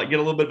need to like get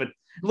a little bit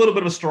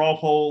of a straw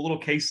poll, a little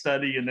case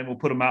study, and then we'll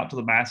put them out to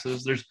the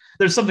masses.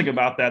 There's something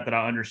about that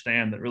I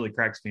understand that really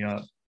cracks me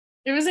up.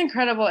 It was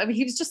incredible. I mean,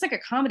 he was just like a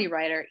comedy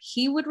writer.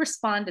 He would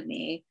respond to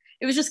me.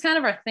 It was just kind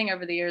of our thing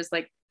over the years.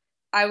 Like,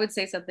 I would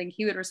say something,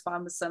 he would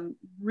respond with some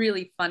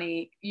really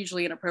funny,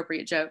 usually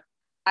inappropriate joke.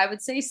 I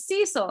would say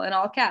Cecil in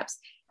all caps.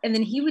 And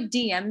then he would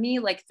DM me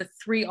like the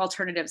 3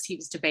 alternatives he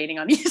was debating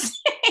on using.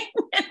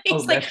 And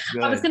he's like,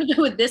 I was going to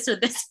go with this or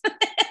this.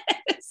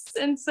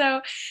 And so,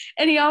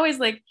 and he always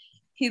like,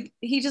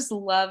 he just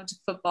loved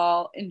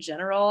football in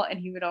general.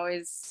 And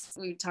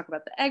we'd talk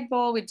about the Egg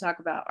Bowl. We'd talk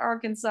about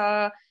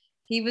Arkansas.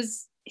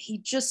 He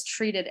just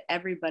treated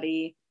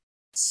everybody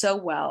so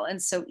well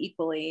and so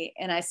equally.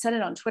 And I said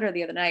it on Twitter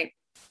the other night,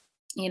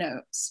 you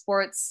know,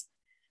 sports,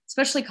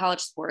 especially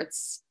college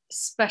sports,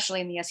 especially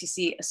in the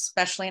SEC,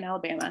 especially in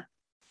Alabama,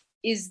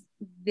 is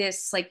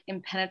this like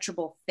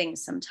impenetrable thing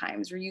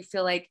sometimes where you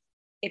feel like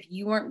if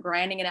you weren't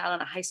grinding it out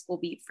on a high school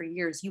beat for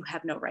years, you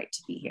have no right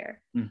to be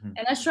here. Mm-hmm.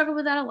 And I struggled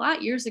with that a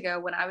lot years ago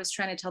when I was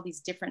trying to tell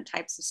these different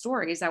types of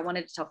stories. I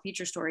wanted to tell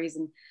feature stories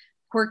and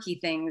quirky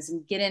things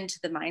and get into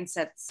the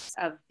mindsets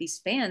of these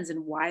fans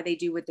and why they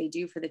do what they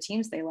do for the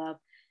teams they love.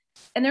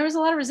 And there was a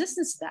lot of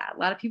resistance to that. A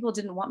lot of people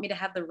didn't want me to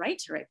have the right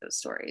to write those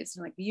stories.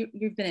 And like,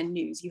 you've been in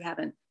news. You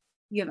haven't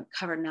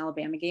covered an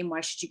Alabama game.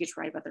 Why should you get to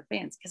write about their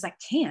fans? Because I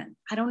can.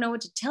 I don't know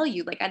what to tell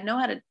you. Like, I know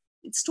how to,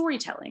 it's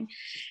storytelling.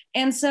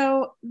 And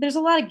so there's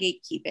a lot of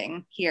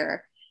gatekeeping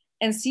here.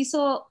 And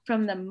Cecil,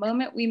 from the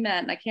moment we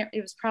met, and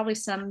it was probably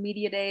some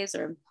media days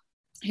or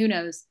who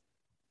knows,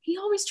 he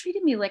always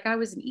treated me like I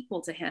was an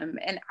equal to him.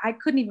 And I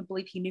couldn't even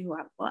believe he knew who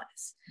I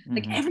was. Mm-hmm.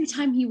 Like, every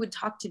time he would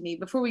talk to me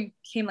before we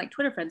became like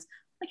Twitter friends,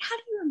 like, how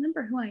do you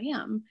remember who I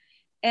am?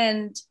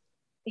 And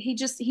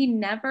he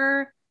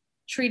never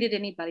treated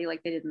anybody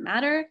like they didn't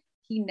matter.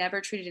 He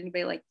never treated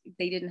anybody like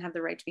they didn't have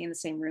the right to be in the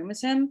same room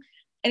as him.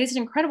 And it's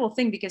an incredible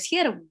thing because he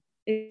had an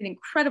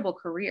incredible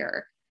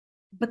career.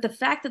 But the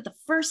fact that the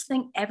first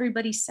thing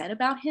everybody said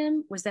about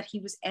him was that he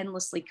was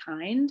endlessly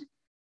kind,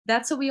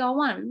 that's what we all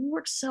want. We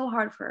work so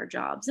hard for our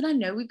jobs. And I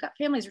know we've got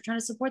families, we're trying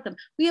to support them.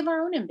 We have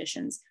our own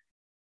ambitions.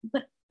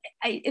 But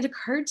it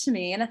occurred to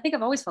me, and I think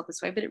I've always felt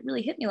this way, but it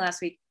really hit me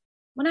last week.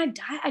 When I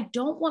die, I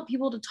don't want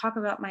people to talk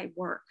about my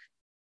work.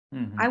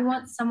 Mm-hmm. I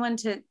want someone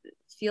to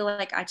feel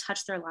like I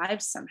touched their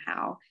lives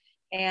somehow.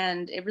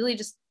 And it really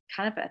just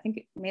kind of, I think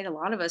it made a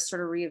lot of us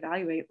sort of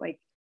reevaluate, like,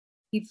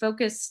 he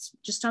focused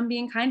just on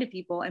being kind to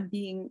people and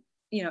being,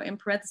 you know, in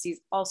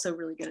parentheses, also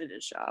really good at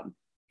his job.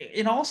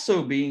 And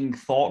also being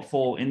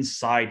thoughtful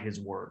inside his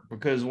work,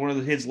 because one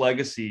of his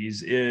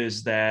legacies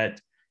is that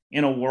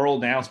in a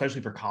world now,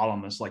 especially for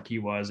columnists like he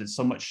was, it's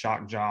so much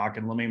shock jock.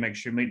 And let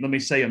me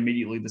say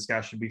immediately this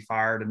guy should be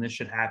fired and this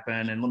should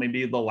happen. And let me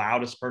be the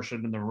loudest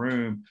person in the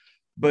room.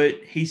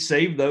 But he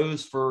saved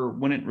those for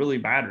when it really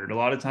mattered. A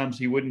lot of times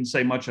he wouldn't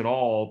say much at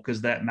all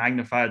because that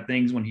magnified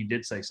things when he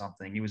did say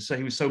something. He was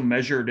so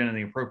measured in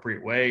the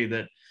appropriate way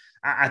that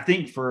I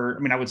think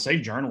I would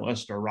say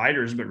journalists or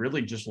writers, but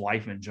really just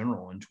life in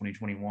general in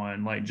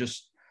 2021, like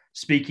just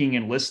speaking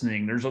and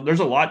listening. There's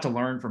a lot to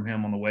learn from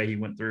him on the way he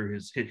went through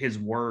his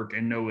work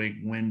and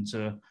knowing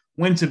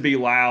when to be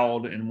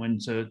loud and when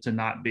to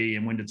not be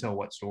and when to tell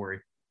what story.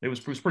 It was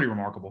pretty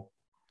remarkable.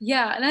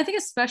 Yeah. And I think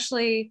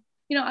especially,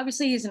 you know,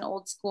 obviously he was an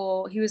old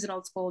school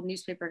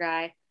newspaper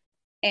guy.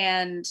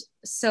 And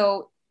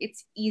so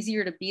it's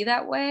easier to be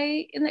that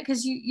way in that,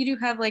 because you do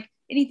have like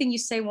anything you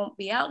say won't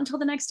be out until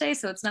the next day.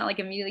 So it's not like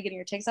immediately getting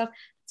your takes off.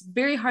 It's a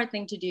very hard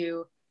thing to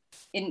do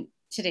in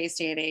today's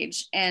day and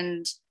age.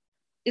 And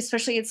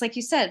especially, it's like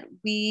you said,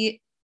 we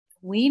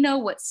know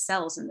what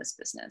sells in this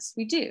business.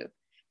 We do.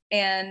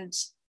 And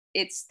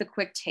it's the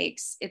quick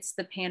takes. It's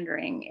the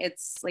pandering.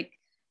 It's like,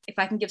 if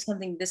I can give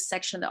something this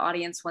section of the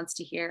audience wants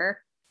to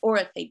hear, or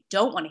if they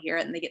don't want to hear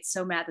it and they get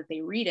so mad that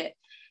they read it,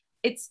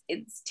 it's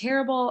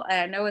terrible. And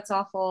I know it's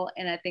awful.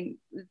 And I think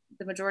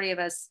the majority of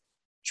us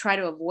try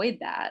to avoid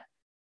that.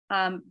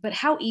 But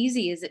how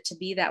easy is it to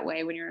be that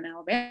way when you're an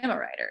Alabama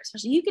writer?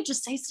 Especially you could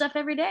just say stuff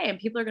every day and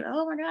people are going,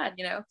 oh my God,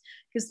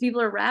 because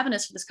people are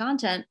ravenous for this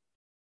content.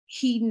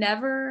 He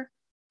never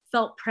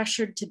felt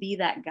pressured to be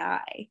that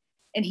guy.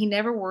 And he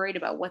never worried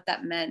about what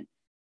that meant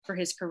for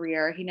his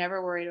career. He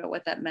never worried about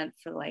what that meant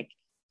for like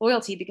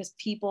loyalty, because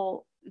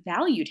people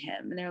valued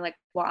him. And they're like,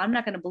 well, I'm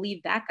not going to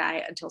believe that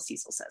guy until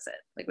Cecil says it.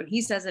 Like when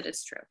he says it,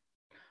 it's true.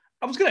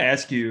 I was going to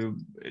ask you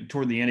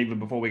toward the end, even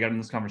before we got in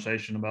this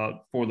conversation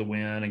about For the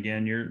Win.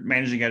 Again, you're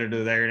managing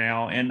editor there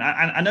now. And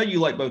I know you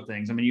like both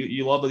things. I mean,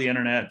 you love the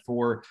internet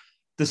for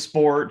the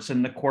sports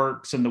and the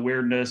quirks and the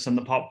weirdness and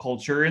the pop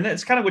culture. And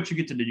that's kind of what you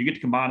get to do. You get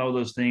to combine all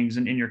those things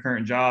in your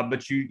current job,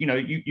 but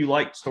you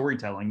like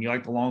storytelling. You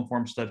like the long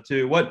form stuff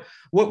too. What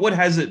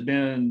has it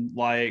been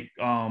like,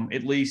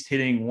 at least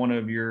hitting one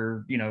of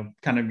your,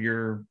 kind of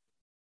your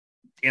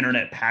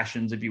internet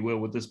passions, if you will,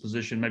 with this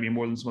position, maybe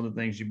more than some of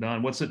the things you've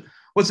done? What's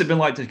it been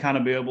like to kind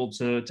of be able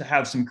to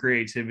have some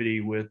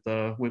creativity with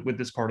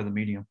this part of the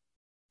medium?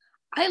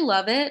 I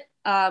love it.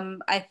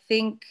 I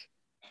think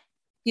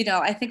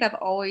I've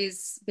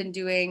always been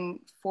doing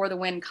For the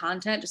Win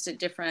content, just at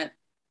different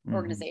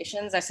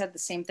organizations. I said the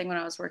same thing when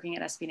I was working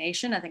at SB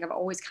Nation. I think I've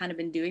always kind of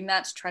been doing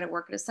that to try to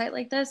work at a site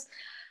like this.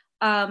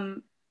 I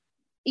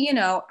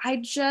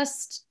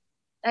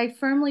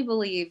firmly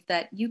believe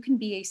that you can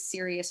be a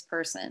serious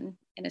person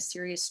and a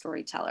serious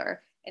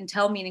storyteller and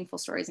tell meaningful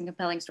stories and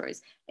compelling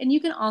stories. And you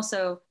can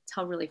also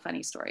tell really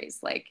funny stories,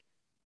 like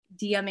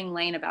DMing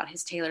Lane about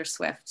his Taylor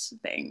Swift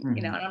thing,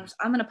 and I'm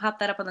going to pop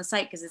that up on the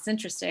site because it's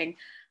interesting.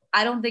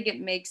 I don't think it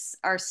makes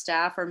our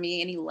staff or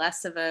me any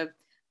less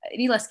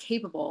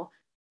capable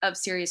of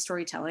serious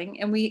storytelling.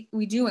 And we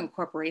do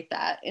incorporate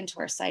that into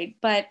our site.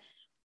 But,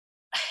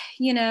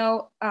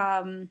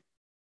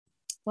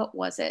 what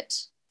was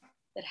it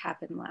that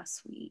happened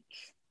last week?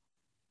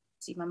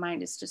 See, my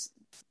mind is just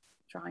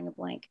drawing a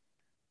blank.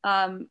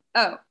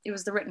 It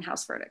was the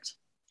Rittenhouse verdict.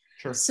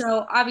 Sure.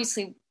 So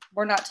obviously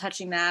we're not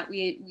touching that.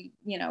 We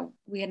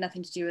had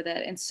nothing to do with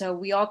it. And so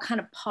we all kind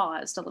of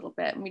paused a little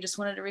bit and we just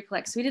wanted to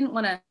recollect. So we didn't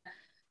want to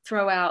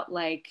throw out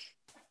like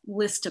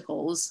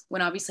listicles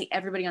when obviously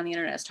everybody on the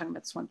internet is talking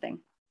about this one thing.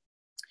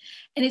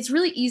 And it's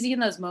really easy in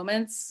those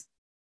moments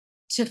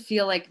to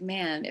feel like,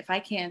 man,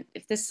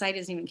 if this site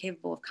isn't even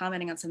capable of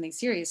commenting on something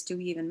serious, do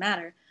we even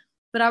matter?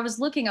 But I was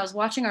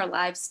watching our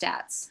live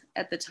stats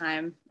at the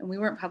time and we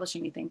weren't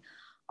publishing anything.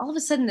 All of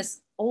a sudden,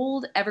 this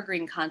old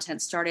evergreen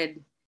content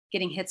started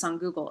getting hits on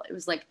Google. It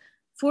was like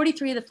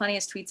 43 of the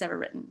funniest tweets ever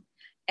written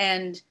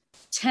and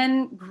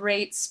 10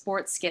 great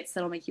sports skits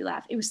that'll make you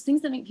laugh. It was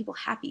things that make people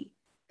happy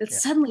that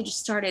suddenly just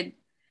started.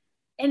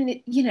 And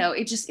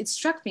it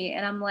struck me.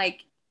 And I'm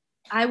like,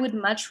 I would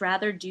much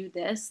rather do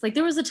this. Like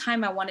there was a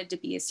time I wanted to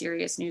be a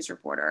serious news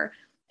reporter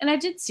and I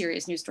did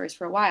serious news stories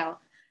for a while.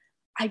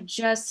 I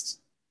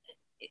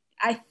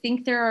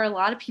think there are a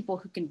lot of people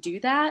who can do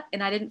that.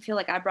 And I didn't feel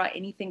like I brought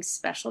anything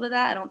special to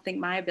that. I don't think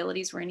my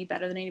abilities were any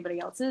better than anybody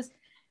else's.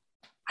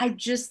 I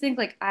just think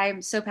like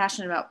I'm so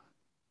passionate about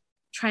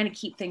trying to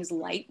keep things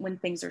light when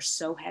things are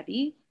so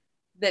heavy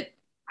that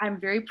I'm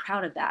very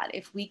proud of that.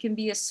 If we can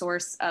be a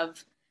source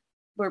of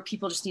where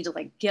people just need to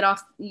like get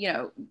off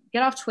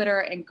Twitter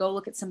and go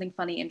look at something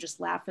funny and just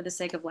laugh for the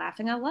sake of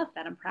laughing, I love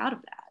that. I'm proud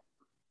of that.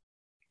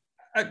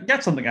 I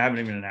got something I haven't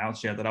even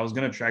announced yet that I was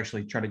going to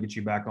actually try to get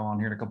you back on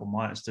here in a couple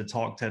months to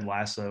talk Ted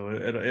Lasso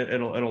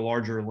at a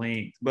larger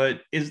length.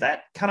 But is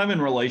that kind of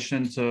in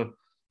relation to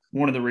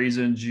one of the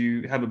reasons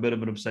you have a bit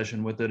of an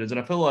obsession with it? Is that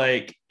I feel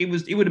like it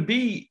would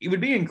be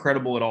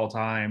incredible at all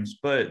times,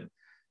 but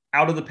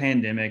out of the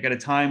pandemic, at a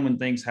time when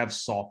things have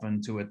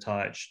softened to a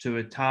touch, to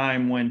a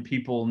time when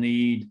people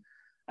need,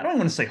 I don't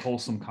want to say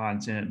wholesome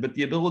content, but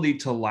the ability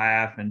to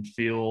laugh and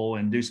feel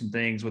and do some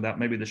things without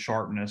maybe the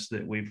sharpness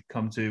that we've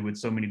come to with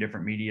so many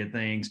different media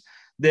things,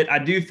 that I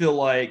do feel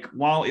like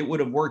while it would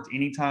have worked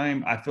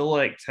anytime, I feel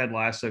like Ted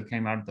Lasso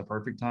came out at the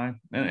perfect time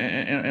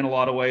in a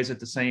lot of ways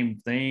at the same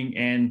thing.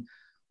 And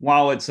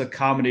while it's a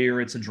comedy or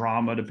it's a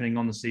drama, depending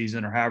on the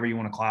season or however you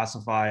want to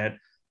classify it,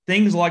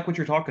 things like what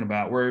you're talking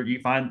about, where you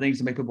find things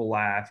to make people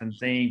laugh and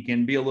think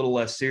and be a little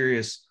less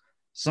serious,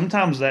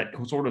 sometimes that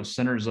sort of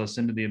centers us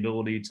into the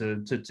ability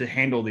to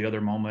handle the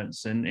other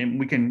moments, and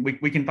we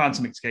can find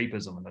some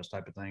escapism in those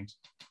type of things.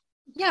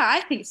 Yeah, I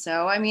think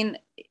so. I mean,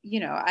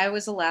 I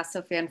was a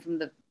Lasso fan from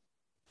the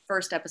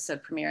first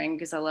episode premiering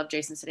because I love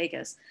Jason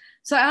Sudeikis.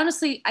 So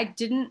I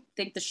didn't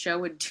think the show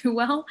would do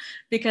well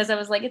because I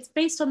was like, it's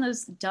based on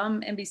those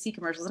dumb NBC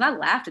commercials, and I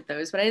laughed at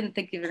those, but I didn't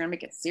think they were going to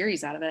make a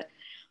series out of it.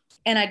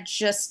 And I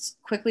just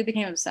quickly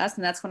became obsessed.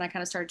 And that's when I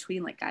kind of started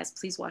tweeting like, guys,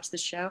 please watch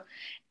this show.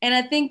 And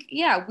I think,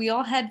 we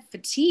all had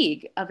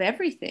fatigue of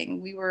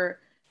everything. We were,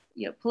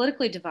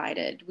 politically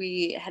divided.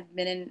 We had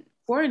been in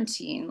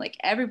quarantine, like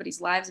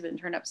everybody's lives have been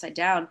turned upside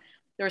down.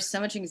 There was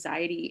so much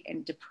anxiety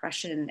and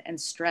depression and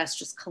stress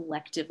just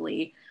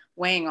collectively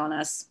weighing on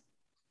us,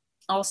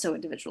 also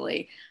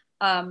individually.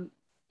 And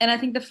I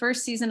think the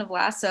first season of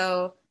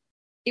Lasso,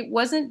 it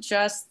wasn't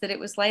just that it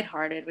was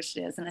lighthearted, which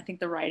it is. And I think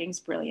the writing's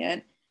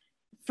brilliant.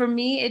 for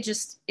me,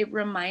 it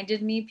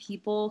reminded me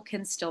people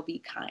can still be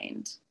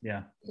kind.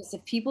 Yeah. Because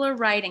if people are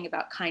writing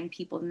about kind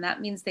people, then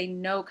that means they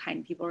know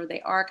kind people or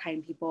they are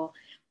kind people,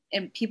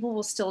 and people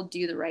will still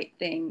do the right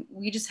thing.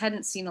 We just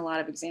hadn't seen a lot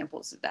of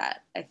examples of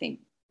that, I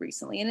think,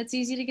 recently, and it's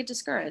easy to get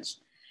discouraged.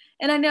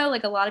 And I know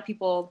like a lot of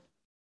people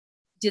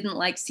didn't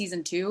like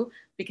season 2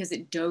 because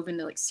it dove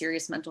into like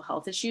serious mental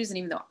health issues. And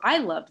even though I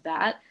loved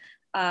that,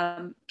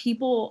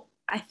 people,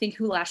 I think,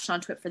 who latched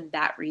onto it for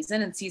that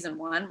reason in season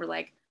 1 were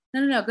like,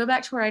 no, go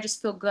back to where I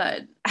just feel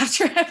good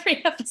after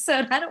every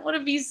episode. I don't want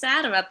to be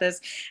sad about this.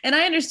 And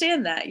I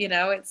understand that,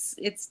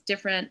 it's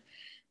different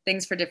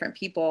things for different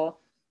people.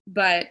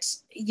 But,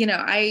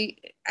 I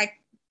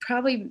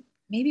probably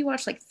maybe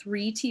watched like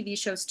 3 TV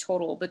shows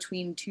total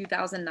between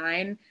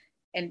 2009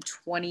 and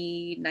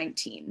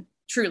 2019.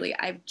 Truly,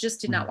 I just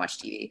did not watch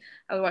TV.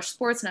 I would watch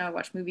sports and I would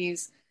watch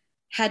movies.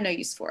 Had no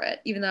use for it,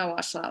 even though I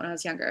watched a lot when I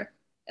was younger.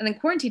 And then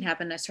quarantine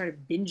happened. And I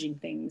started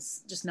binging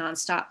things just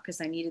nonstop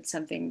because I needed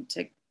something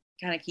to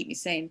kind of keep me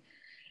sane.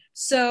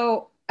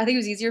 So I think it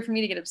was easier for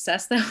me to get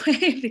obsessed that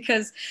way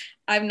because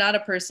I'm not a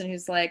person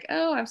who's like,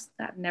 oh,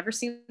 I've never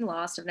seen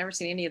Lost. I've never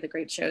seen any of the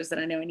great shows that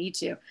I know I need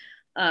to.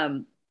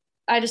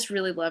 I just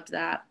really loved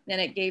that.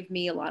 And it gave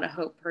me a lot of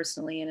hope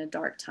personally in a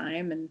dark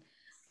time. And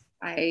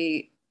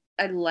I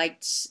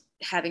liked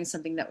having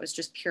something that was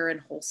just pure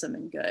and wholesome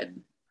and good.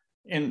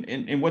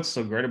 And what's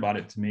so great about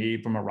it to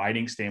me from a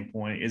writing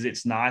standpoint is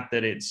it's not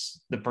that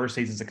it's the first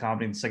season's a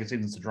comedy and the second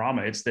season's a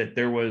drama. It's that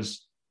there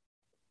was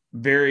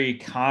very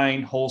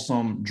kind,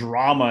 wholesome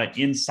drama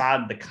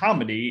inside the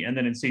comedy. And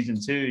then in season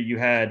 2, you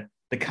had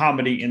the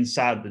comedy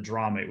inside the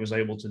drama. It was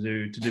able to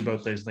do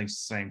both those things at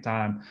the same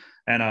time.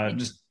 And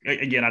just,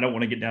 again, I don't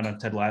want to get down a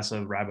Ted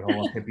Lasso rabbit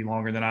hole and keep you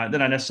longer than I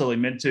necessarily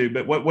meant to,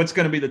 but what's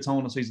going to be the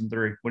tone of season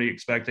 3? What are you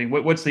expecting?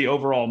 What's the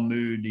overall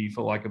mood do you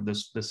feel like of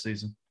this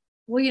season?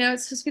 Well,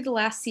 it's supposed to be the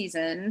last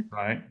season,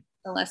 right?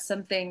 Unless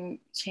something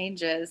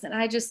changes. And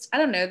I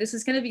don't know. This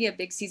is going to be a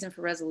big season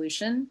for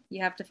resolution.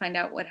 You have to find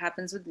out what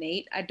happens with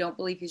Nate. I don't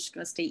believe he's just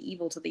going to stay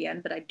evil to the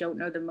end, but I don't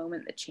know the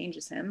moment that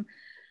changes him.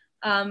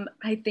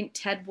 I think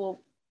Ted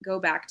will go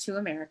back to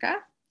America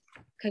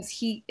because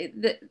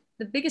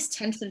the biggest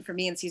tension for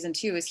me in season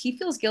 2 is he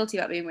feels guilty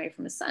about being away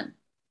from his son.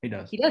 He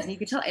does. And you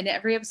can tell in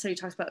every episode he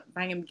talks about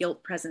buying him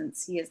guilt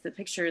presents. He has the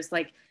pictures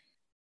like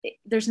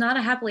there's not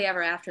a happily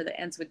ever after that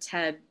ends with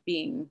Ted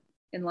being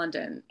in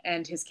London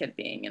and his kid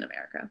being in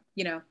America,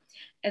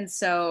 And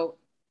so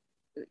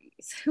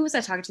who was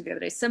I talking to the other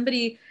day?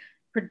 Somebody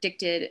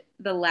predicted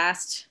the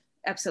last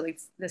episode, like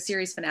the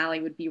series finale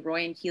would be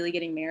Roy and Keely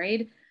getting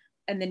married.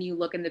 And then you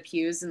look in the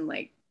pews and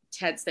like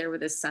Ted's there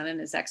with his son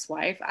and his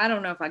ex-wife. I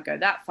don't know if I'd go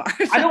that far.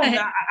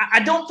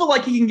 I don't feel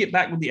like he can get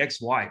back with the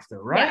ex-wife though,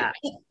 right?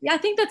 Yeah, I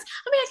think I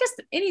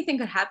guess anything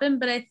could happen,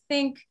 but I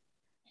think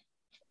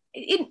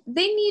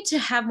they need to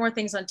have more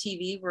things on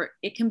TV where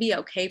it can be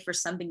okay for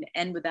something to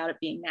end without it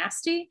being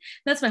nasty.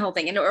 That's my whole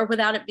thing. Or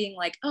without it being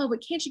like, oh,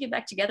 but can't you get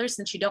back together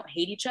since you don't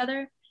hate each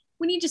other?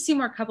 We need to see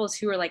more couples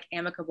who are like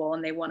amicable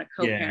and they want to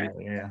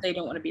co-parent. Yeah. They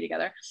don't want to be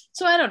together.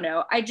 So I don't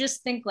know. I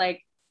just think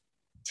like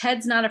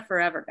Ted's not a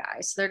forever guy.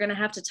 So they're going to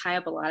have to tie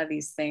up a lot of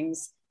these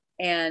things.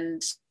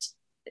 And,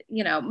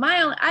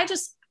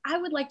 I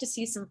would like to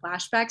see some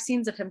flashback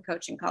scenes of him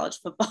coaching college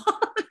football.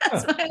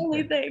 That's my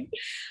only thing.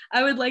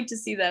 I would like to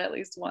see that at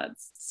least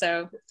once.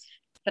 So,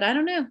 but I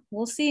don't know.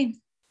 We'll see.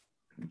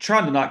 I'm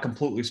trying to not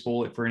completely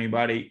spoil it for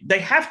anybody. They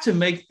have to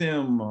make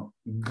them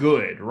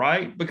good,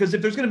 right? Because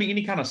if there's going to be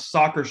any kind of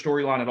soccer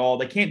storyline at all,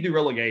 they can't do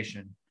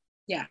relegation.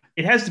 Yeah.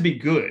 It has to be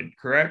good,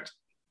 correct?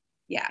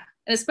 Yeah.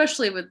 And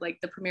especially with like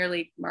the Premier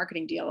League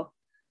marketing deal.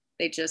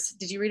 Did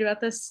you read about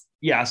this?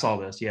 Yeah, I saw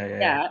this. Yeah.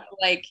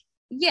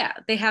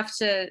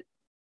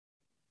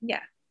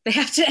 They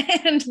have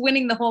to end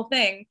winning the whole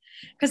thing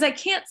because I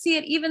can't see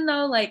it, even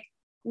though like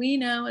we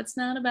know it's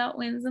not about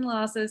wins and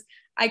losses.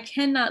 I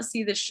cannot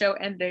see the show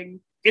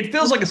ending. It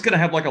feels like it's going to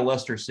have like a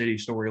Leicester City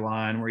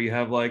storyline where you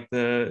have like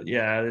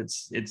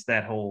it's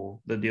that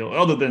whole the deal,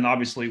 other than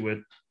obviously with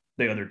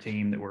the other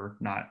team that we're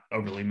not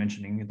overly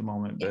mentioning at the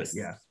moment. But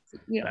yes.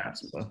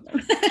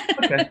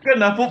 Okay, good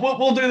enough.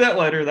 We'll do that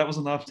later. That was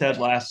enough Ted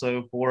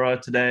Lasso for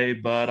today,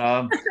 but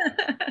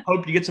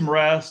hope you get some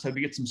rest. Hope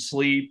you get some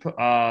sleep.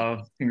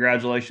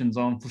 Congratulations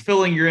on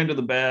fulfilling your end of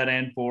the bed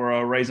and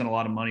for raising a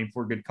lot of money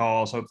for a good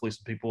cause. Hopefully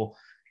some people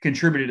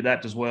contributed to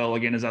that as well.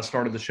 Again, as I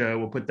started the show,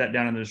 we'll put that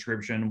down in the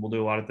description. We'll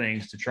do a lot of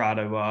things to try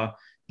to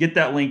get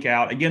that link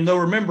out. Again, though,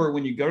 remember,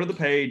 when you go to the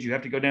page, you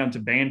have to go down to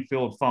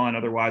Banfield Fund.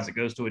 Otherwise, it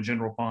goes to a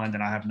general fund,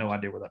 and I have no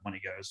idea where that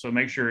money goes. So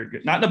make sure,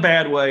 not in a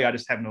bad way, I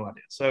just have no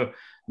idea. So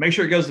make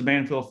sure it goes to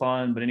Banfield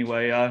Fund. But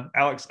anyway,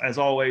 Alex, as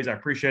always, I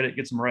appreciate it.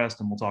 Get some rest,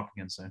 and we'll talk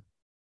again soon.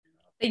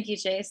 Thank you,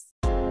 Chase.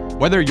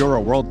 Whether you're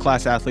a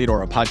world-class athlete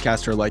or a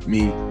podcaster like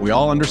me, we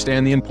all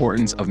understand the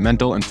importance of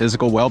mental and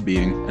physical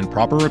well-being and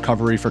proper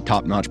recovery for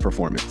top-notch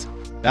performance.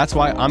 That's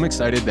why I'm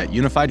excited that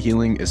Unified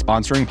Healing is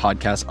sponsoring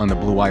podcasts on the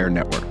Blue Wire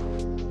Network.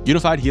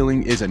 Unified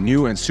Healing is a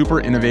new and super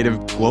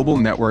innovative global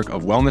network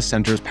of wellness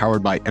centers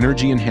powered by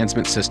Energy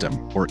Enhancement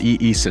System, or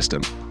EE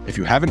System. If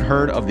you haven't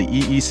heard of the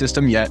EE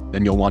System yet,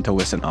 then you'll want to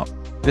listen up.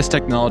 This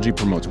technology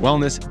promotes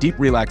wellness, deep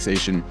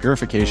relaxation,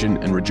 purification,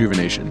 and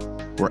rejuvenation.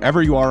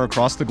 Wherever you are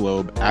across the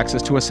globe,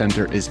 access to a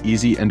center is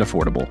easy and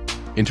affordable.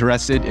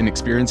 Interested in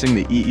experiencing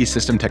the EE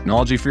System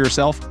technology for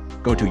yourself?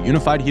 Go to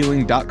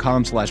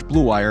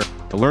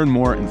unifiedhealing.com/bluewire to learn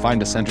more and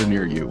find a center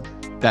near you.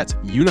 That's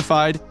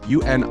unified,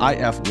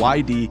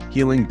 UNIFYD,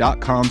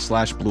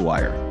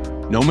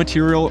 healing.com/bluewire. No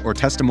material or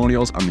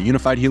testimonials on the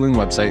Unified Healing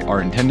website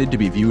are intended to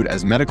be viewed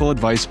as medical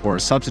advice or a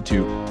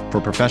substitute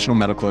for professional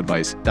medical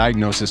advice,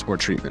 diagnosis, or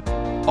treatment.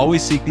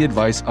 Always seek the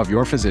advice of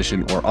your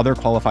physician or other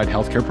qualified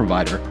healthcare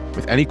provider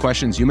with any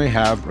questions you may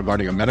have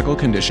regarding a medical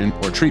condition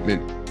or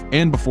treatment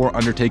and before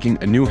undertaking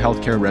a new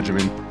healthcare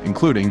regimen,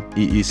 including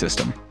EE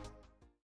System.